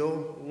are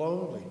still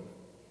lonely,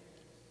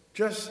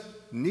 just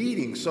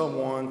needing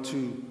someone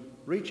to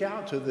reach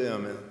out to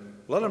them and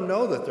let them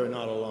know that they're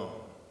not alone.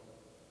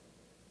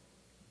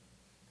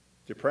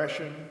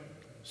 Depression,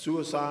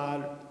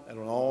 suicide at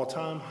an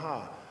all-time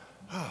high.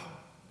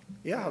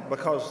 Yeah,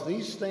 because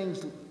these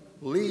things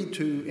lead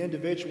to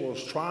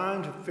individuals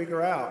trying to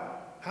figure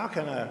out, how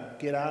can I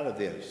get out of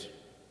this?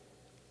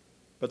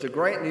 But the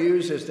great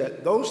news is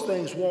that those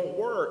things won't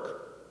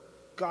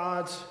work.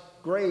 God's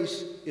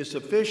grace is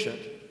sufficient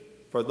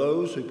for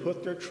those who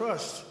put their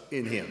trust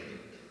in Him.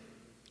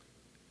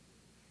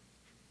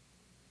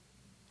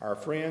 Our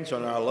friends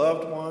and our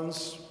loved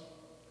ones,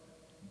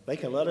 they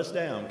can let us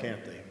down,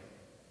 can't they?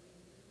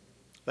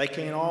 They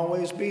can't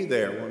always be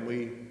there when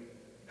we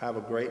have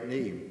a great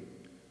need.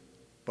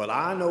 But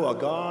I know a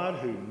God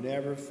who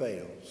never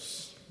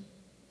fails.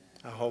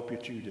 I hope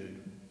that you do.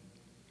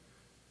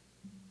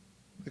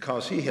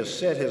 Because He has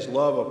set His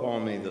love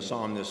upon me, the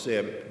psalmist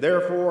said.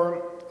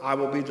 Therefore, I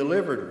will be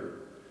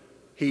delivered.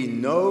 He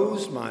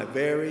knows my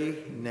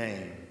very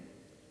name.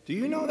 Do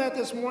you know that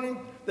this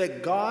morning?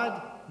 That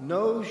God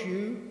knows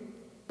you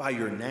by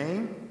your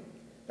name?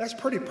 That's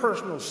pretty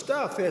personal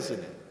stuff,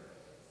 isn't it?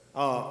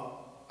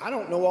 I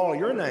don't know all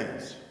your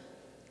names.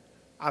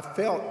 I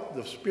felt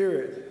the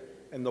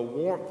Spirit and the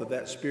warmth of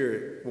that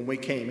Spirit when we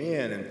came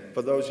in. And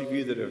for those of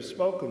you that have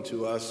spoken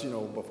to us,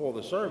 before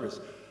the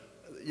service,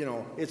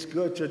 it's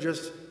good to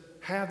just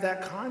have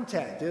that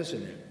contact,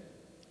 isn't it?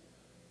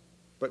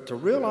 But to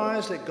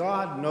realize that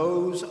God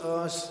knows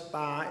us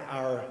by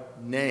our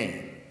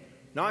name,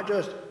 not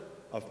just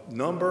a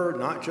number,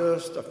 not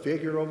just a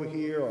figure over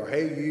here or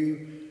hey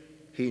you,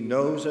 He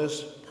knows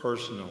us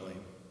personally.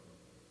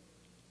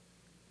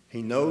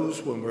 He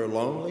knows when we're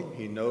lonely.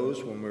 He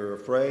knows when we're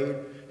afraid.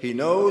 He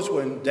knows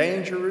when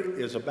danger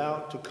is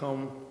about to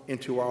come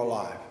into our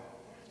life.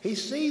 He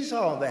sees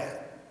all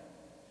that.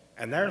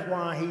 And that's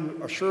why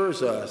He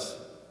assures us,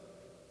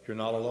 you're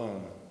not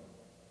alone.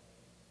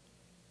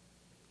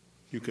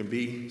 You can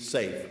be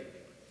safe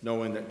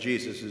knowing that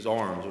Jesus'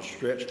 arms are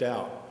stretched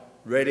out,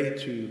 ready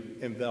to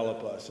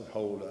envelop us and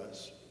hold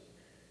us.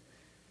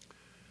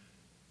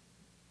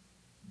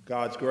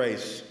 God's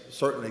grace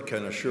certainly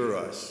can assure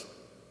us,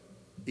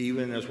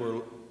 even as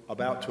we're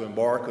about to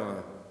embark on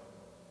a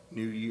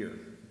new year.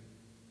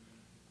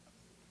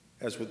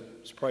 As was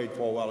prayed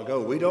for a while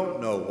ago, we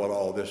don't know what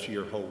all this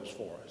year holds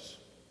for us.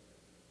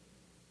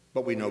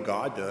 But we know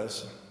God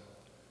does.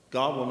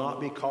 God will not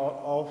be caught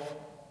off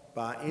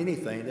by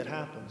anything that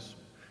happens.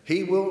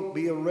 He will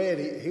be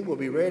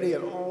ready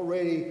and all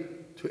ready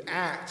to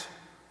act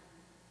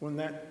when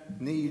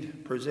that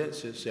need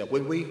presents itself.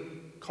 When we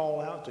call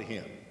out to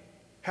Him,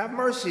 have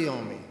mercy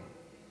on me.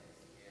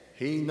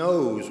 He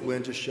knows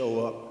when to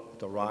show up at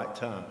the right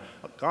time.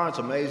 God's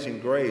amazing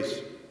grace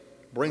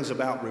brings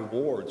about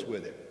rewards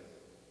with it.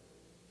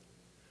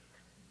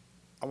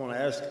 I want to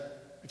ask,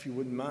 if you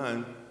wouldn't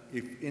mind,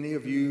 if any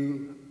of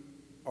you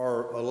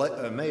are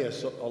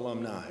Emmaus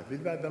alumni. Have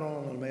anybody been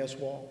on an Emmaus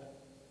walk?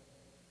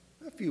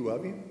 A few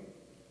of you.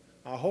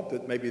 I hope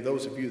that maybe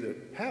those of you that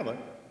haven't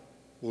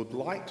would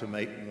like to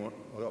make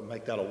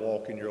that a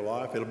walk in your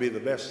life. It'll be the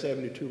best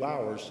 72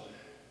 hours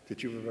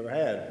that you've ever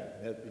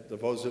had,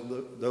 those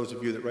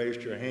of you that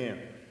raised your hand.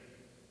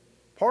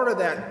 Part of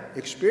that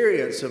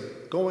experience of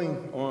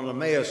going on an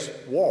Emmaus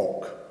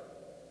walk,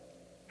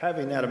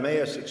 having that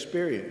Emmaus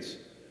experience,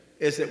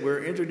 is that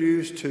we're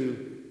introduced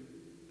to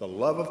the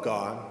love of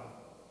God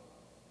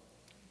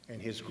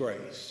and his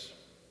grace.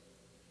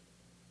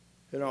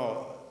 You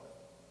know,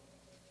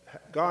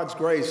 God's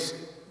grace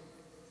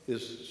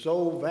is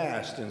so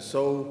vast and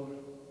so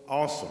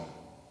awesome.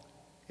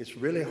 It's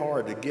really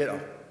hard to get a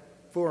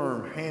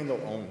firm handle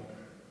on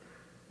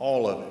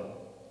all of it.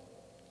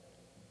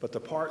 But the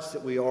parts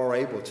that we are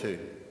able to,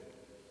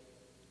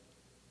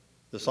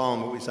 the psalm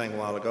that we sang a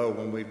while ago,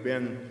 when we've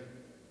been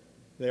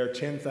there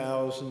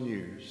 10,000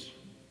 years,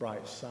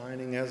 bright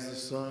shining as the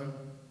sun,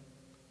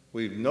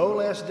 we've no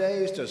less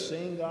days to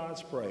sing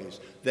God's praise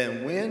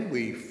than when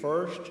we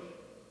first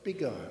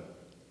begun.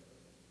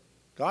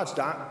 God's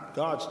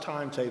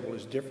timetable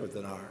is different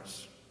than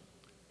ours.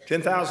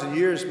 10,000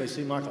 years may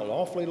seem like an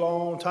awfully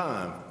long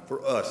time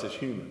for us as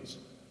humans,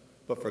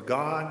 but for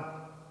God,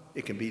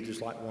 it can be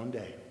just like one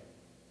day.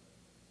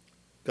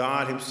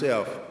 God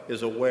himself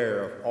is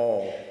aware of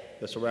all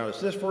that's around us.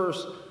 This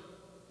verse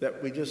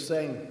that we just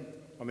sang,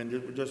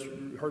 just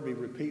heard me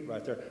repeat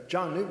right there.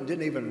 John Newton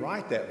didn't even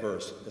write that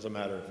verse, as a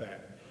matter of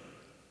fact.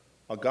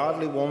 A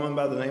godly woman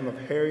by the name of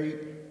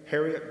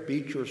Harriet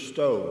Beecher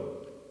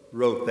Stowe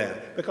wrote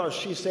that because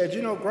she said,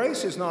 you know,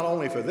 grace is not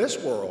only for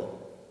this world,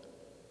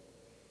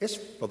 it's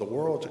for the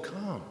world to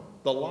come,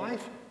 the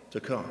life to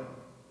come.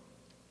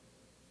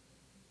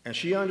 And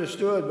she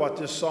understood what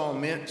this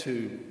psalm meant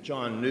to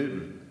John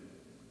Newton.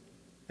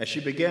 And she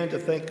began to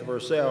think of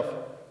herself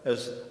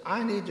as,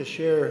 I need to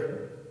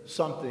share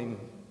something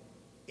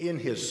in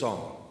his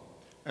song.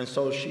 And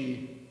so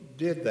she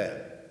did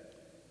that.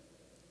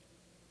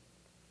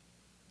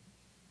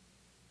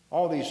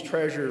 All these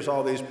treasures,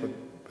 all these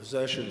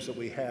possessions that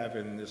we have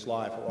in this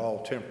life are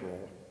all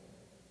temporal.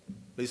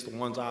 At least the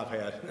ones I've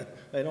had.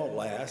 They don't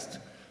last.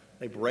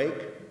 They break,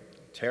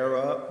 tear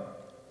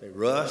up, they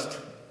rust,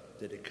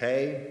 they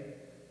decay.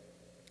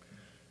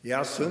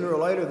 Yeah, sooner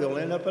or later they'll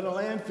end up in a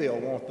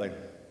landfill, won't they?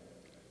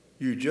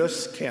 You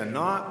just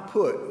cannot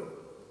put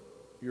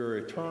your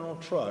eternal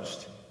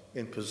trust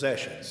in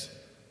possessions.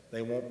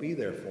 They won't be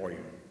there for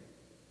you.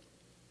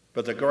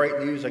 But the great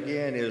news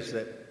again is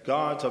that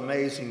God's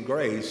amazing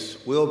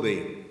grace will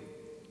be.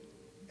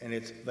 And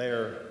it's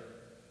there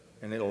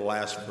and it'll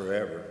last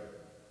forever.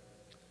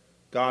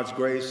 God's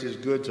grace is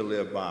good to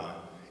live by.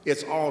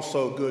 It's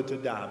also good to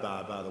die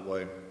by the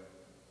way.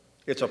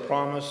 It's a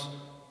promise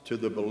to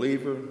the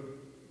believer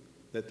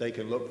that they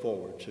can look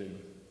forward to.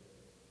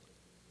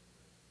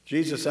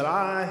 Jesus said,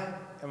 I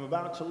am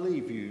about to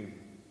leave you.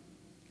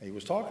 He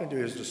was talking to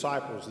his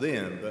disciples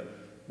then, but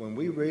when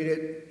we read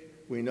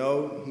it, we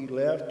know he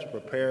left to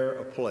prepare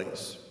a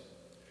place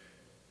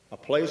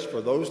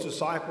for those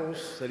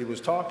disciples that he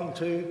was talking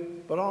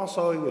to, but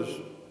also he was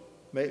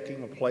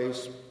making a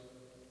place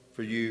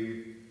for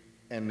you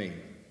and me.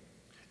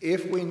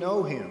 If we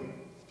know him,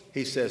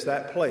 he says,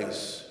 that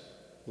place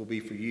will be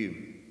for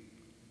you.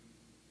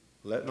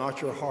 Let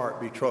not your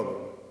heart be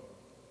troubled.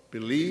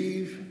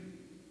 Believe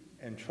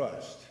and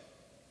trust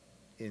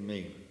in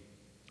me.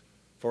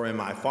 For in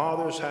my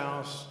Father's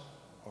house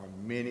are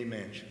many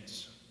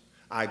mansions.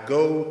 I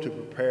go to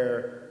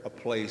prepare a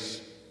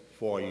place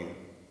for you.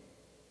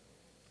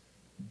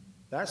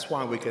 That's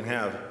why we can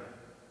have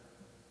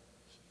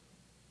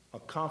a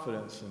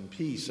confidence and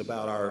peace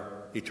about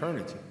our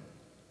eternity.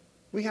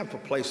 We have a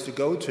place to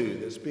go to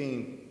that's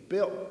being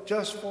built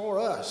just for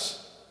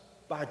us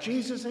by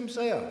Jesus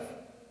himself.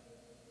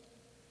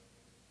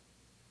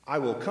 I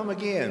will come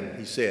again,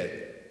 he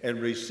said, and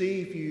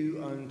receive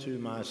you unto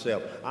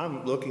myself.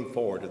 I'm looking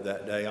forward to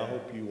that day. I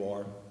hope you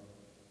are.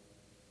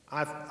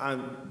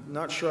 I'm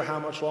not sure how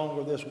much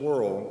longer this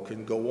world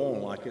can go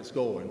on like it's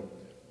going.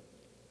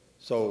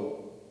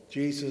 So,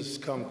 Jesus,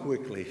 come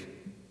quickly.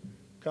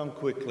 Come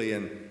quickly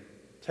and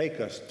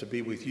take us to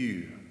be with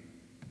you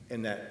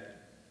in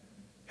that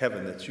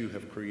heaven that you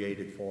have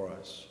created for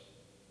us.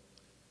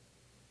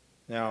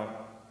 Now,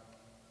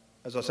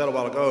 as I said a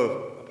while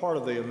ago, a part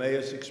of the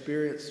Emmaus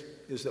experience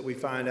is that we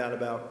find out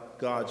about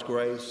God's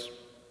grace.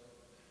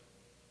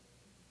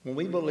 When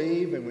we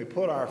believe and we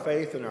put our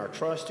faith and our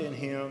trust in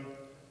him,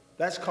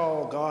 that's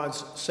called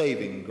God's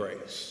saving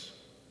grace.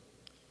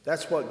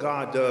 That's what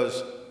God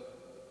does,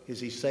 is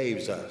he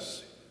saves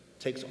us.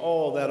 Takes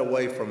all that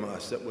away from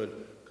us that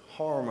would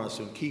harm us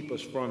and keep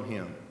us from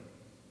him.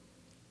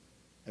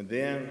 And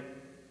then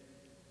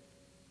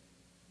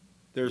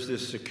there's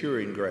this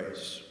securing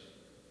grace.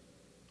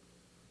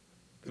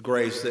 The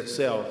grace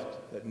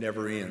that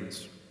never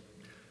ends.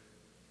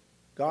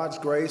 God's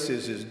grace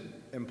is as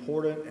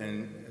important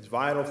and as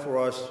vital for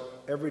us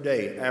every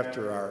day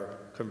after our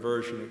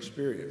conversion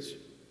experience.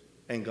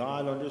 And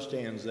God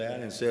understands that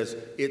and says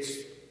it's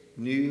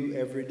new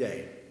every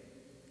day.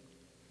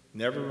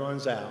 Never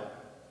runs out.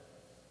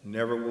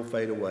 Never will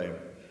fade away.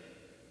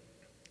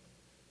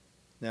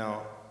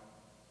 Now,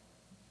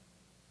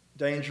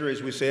 danger,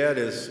 as we said,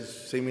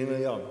 is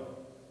seemingly a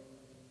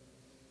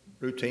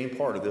routine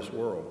part of this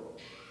world.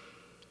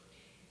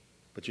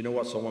 But you know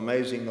what's so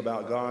amazing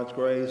about God's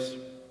grace?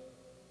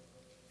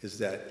 Is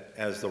that,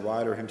 as the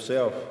writer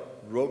himself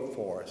wrote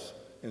for us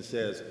and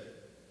says,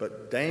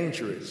 but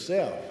danger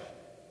itself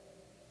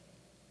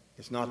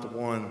is not the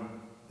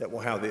one that will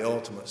have the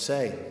ultimate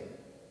say.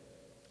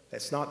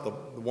 That's not the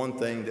one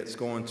thing that's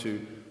going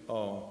to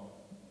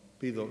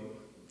be the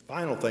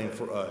final thing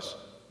for us.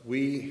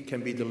 We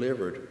can be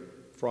delivered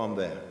from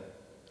that.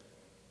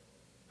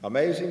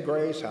 Amazing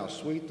grace, how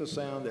sweet the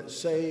sound that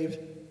saved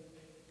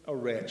a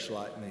wretch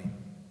like me.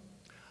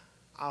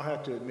 I'll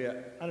have to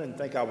admit, I didn't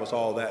think I was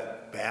all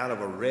that bad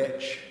of a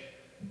wretch,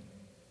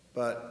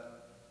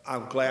 but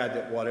I'm glad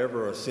that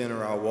whatever a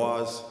sinner I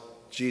was,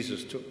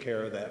 Jesus took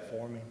care of that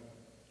for me.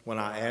 When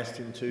I asked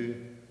him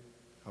to,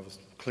 I was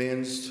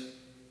cleansed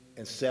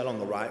and set on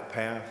the right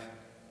path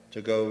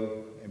to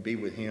go and be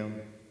with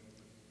him.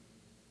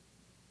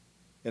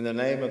 In the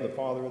name of the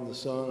Father, and the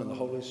Son, and the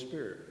Holy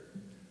Spirit.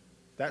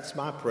 That's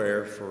my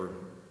prayer for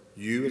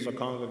you as a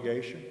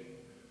congregation,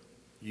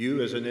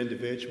 you as an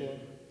individual,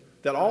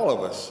 that all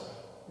of us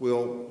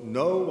will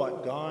know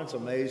what God's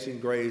amazing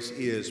grace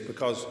is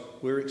because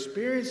we're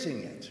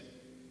experiencing it.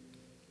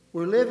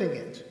 We're living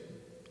it.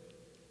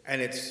 And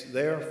it's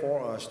there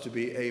for us to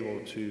be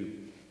able to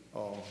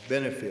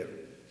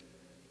benefit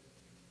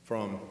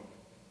from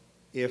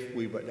if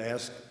we but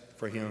ask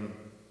for him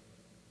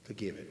to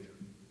give it.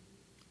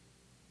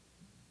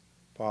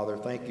 Father,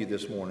 thank you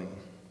this morning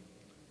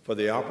for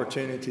the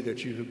opportunity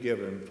that you have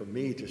given for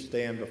me to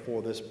stand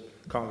before this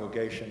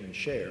congregation and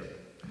share.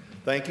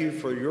 Thank you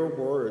for your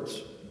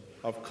words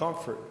of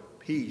comfort,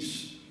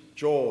 peace,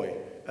 joy,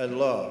 and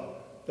love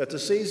that the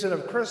season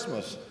of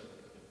Christmas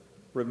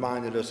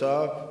reminded us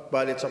of,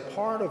 but it's a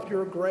part of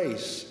your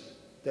grace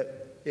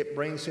that it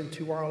brings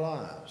into our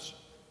lives.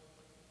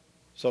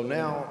 So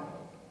now,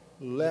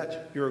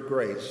 let your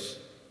grace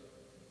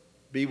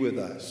be with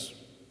us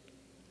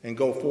and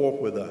go forth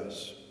with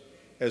us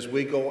as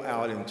we go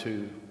out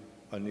into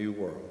a new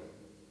world.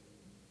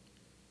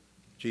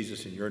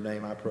 Jesus, in your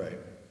name I pray.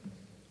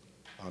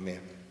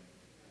 Amen.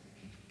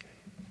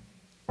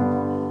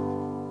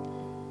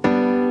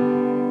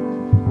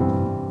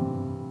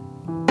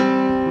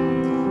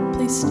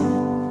 Please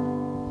stand.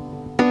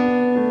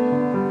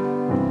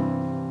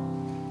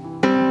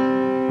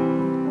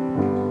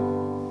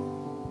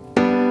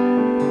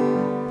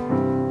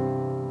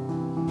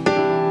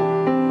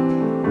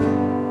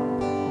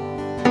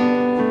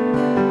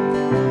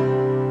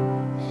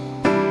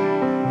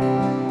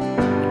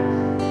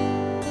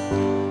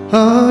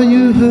 Are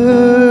you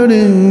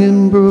hurting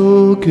and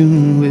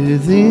broken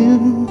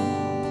within?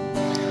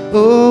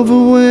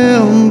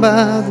 Overwhelmed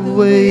by the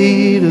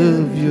weight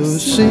of your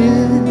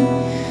sin?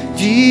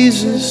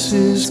 Jesus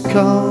is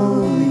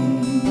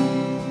calling.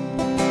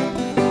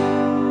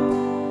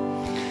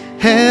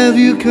 Have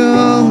you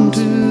come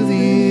to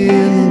the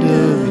end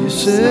of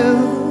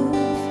yourself?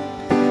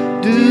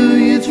 Do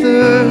you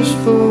thirst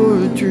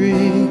for a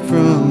drink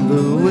from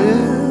the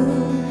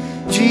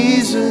well?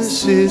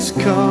 Jesus is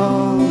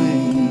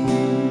calling.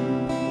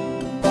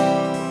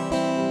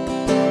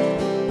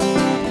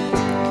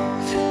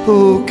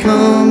 Oh,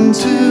 come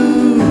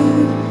to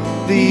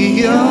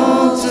the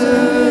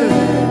altar.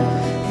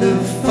 The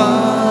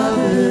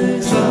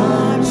Father's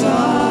arms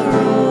are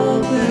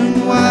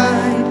open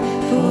wide.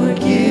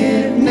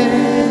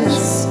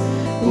 Forgiveness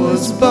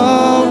was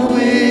bought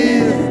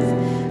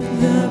with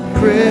the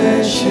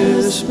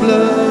precious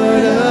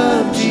blood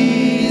of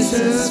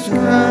Jesus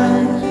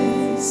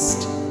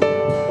Christ.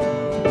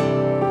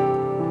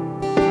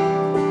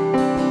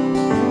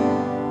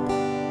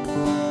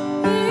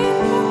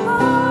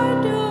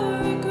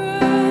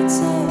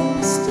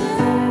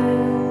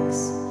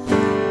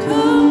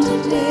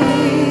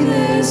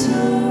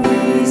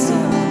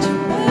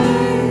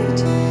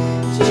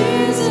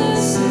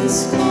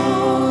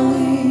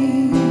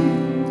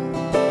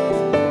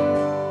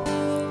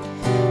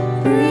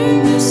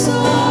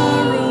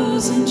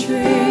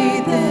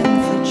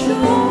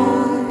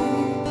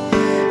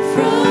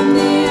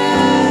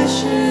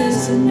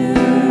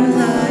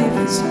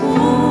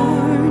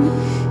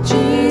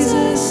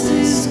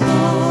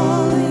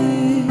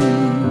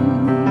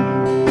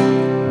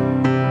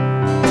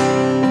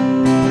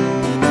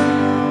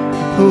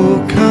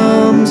 Oh,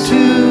 come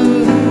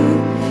to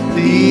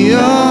the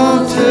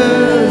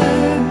altar.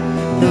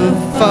 The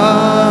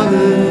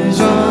Father's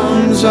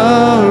arms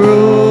are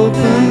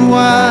open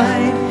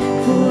wide.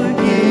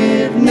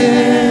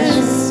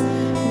 Forgiveness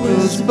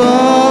was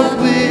bought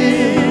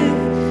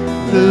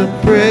with the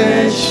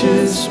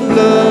precious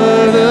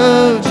blood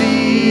of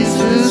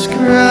Jesus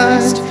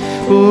Christ.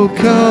 Oh,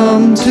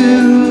 come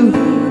to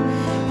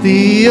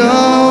the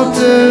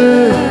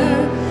altar.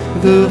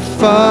 The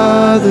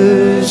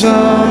Father's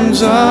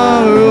arms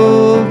are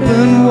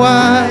open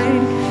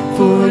wide.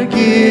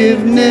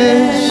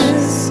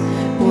 Forgiveness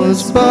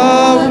was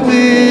bought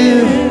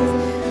with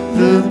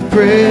the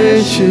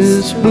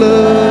precious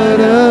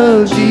blood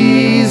of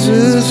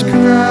Jesus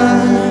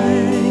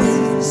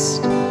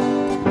Christ.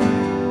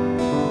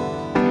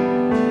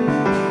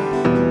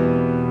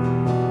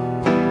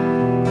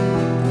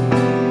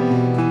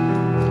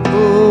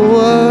 Oh,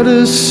 what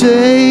a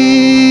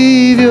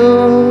Savior.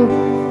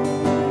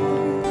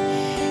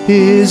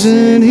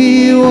 Isn't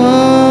he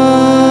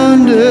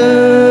wonderful?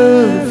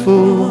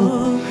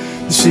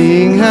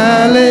 Sing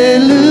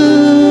hallelujah.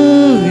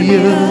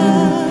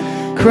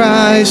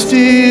 Christ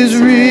is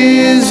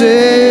risen.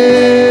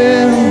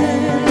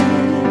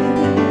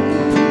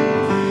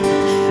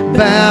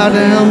 Bow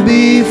down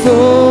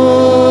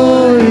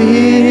before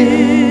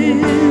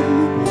him,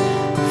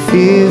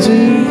 fears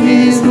him,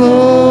 he's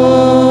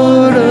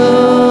Lord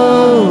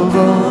of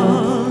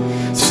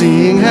all.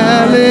 Sing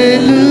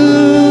hallelujah,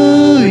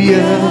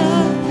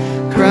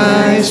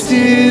 Christ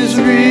is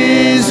risen.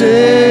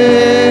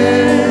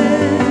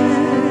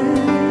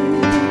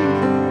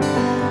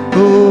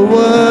 Oh,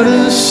 what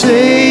a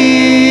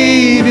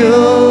Savior,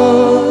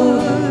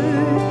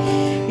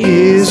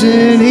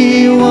 isn't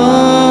he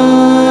wonderful?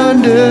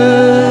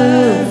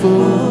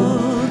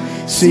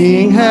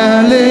 Sing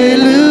hallelujah,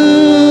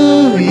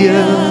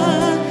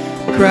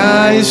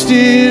 Christ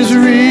is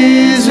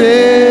risen.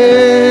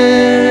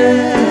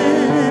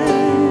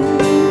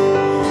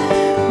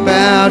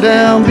 Bow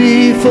down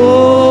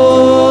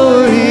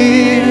before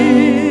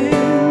him,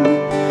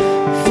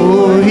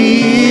 for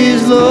he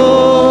is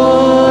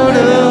Lord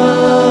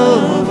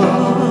of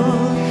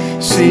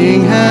all.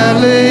 Sing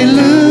hallelujah,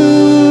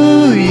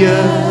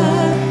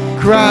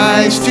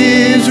 Christ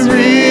is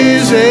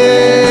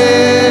risen.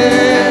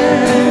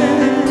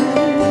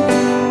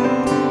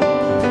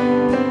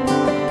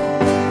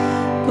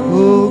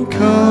 Oh,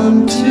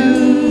 come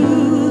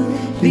to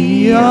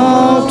the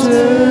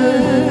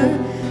altar,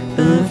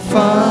 the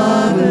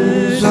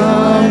Father's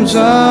arms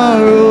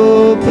are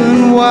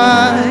open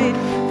wide.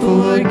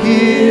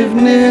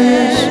 Forgiveness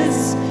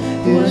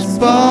is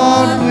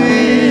bought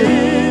with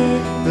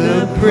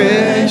the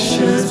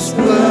precious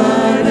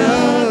blood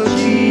of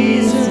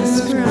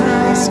Jesus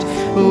Christ.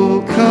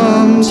 Oh,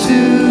 come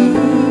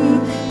to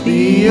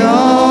the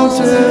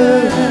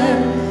altar,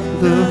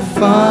 the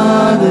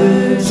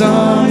Father's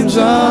arms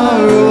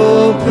are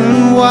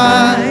open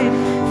wide.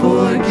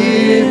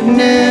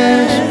 Forgiveness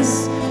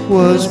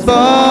was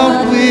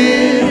bought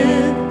with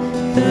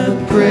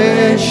the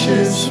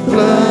precious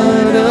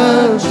blood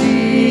of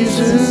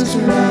Jesus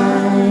Christ.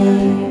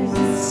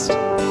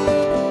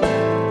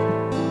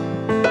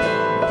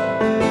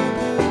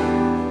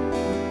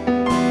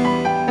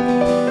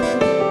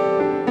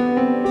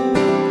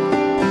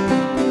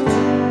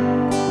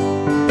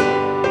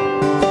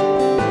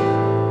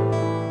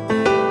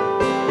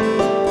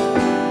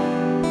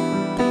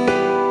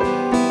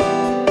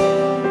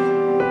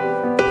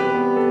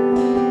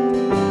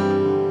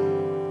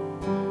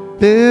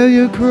 Bear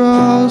your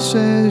cross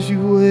as you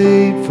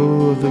wait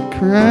for the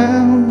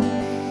crown.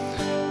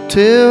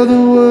 Tell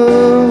the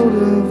world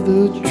of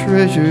the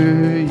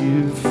treasure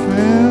you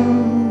found.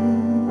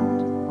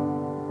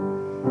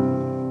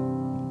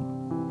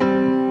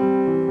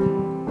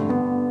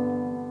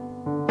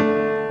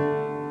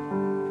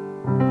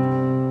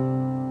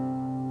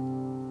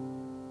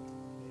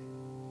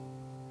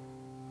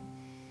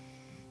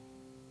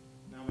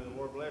 Now may the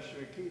Lord bless you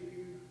and keep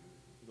you.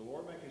 The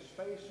Lord make his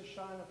face to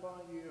shine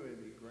upon you and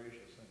be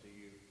gracious unto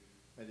you.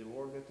 May the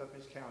Lord lift up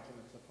his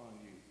countenance upon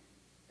you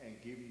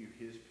and give you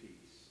his peace.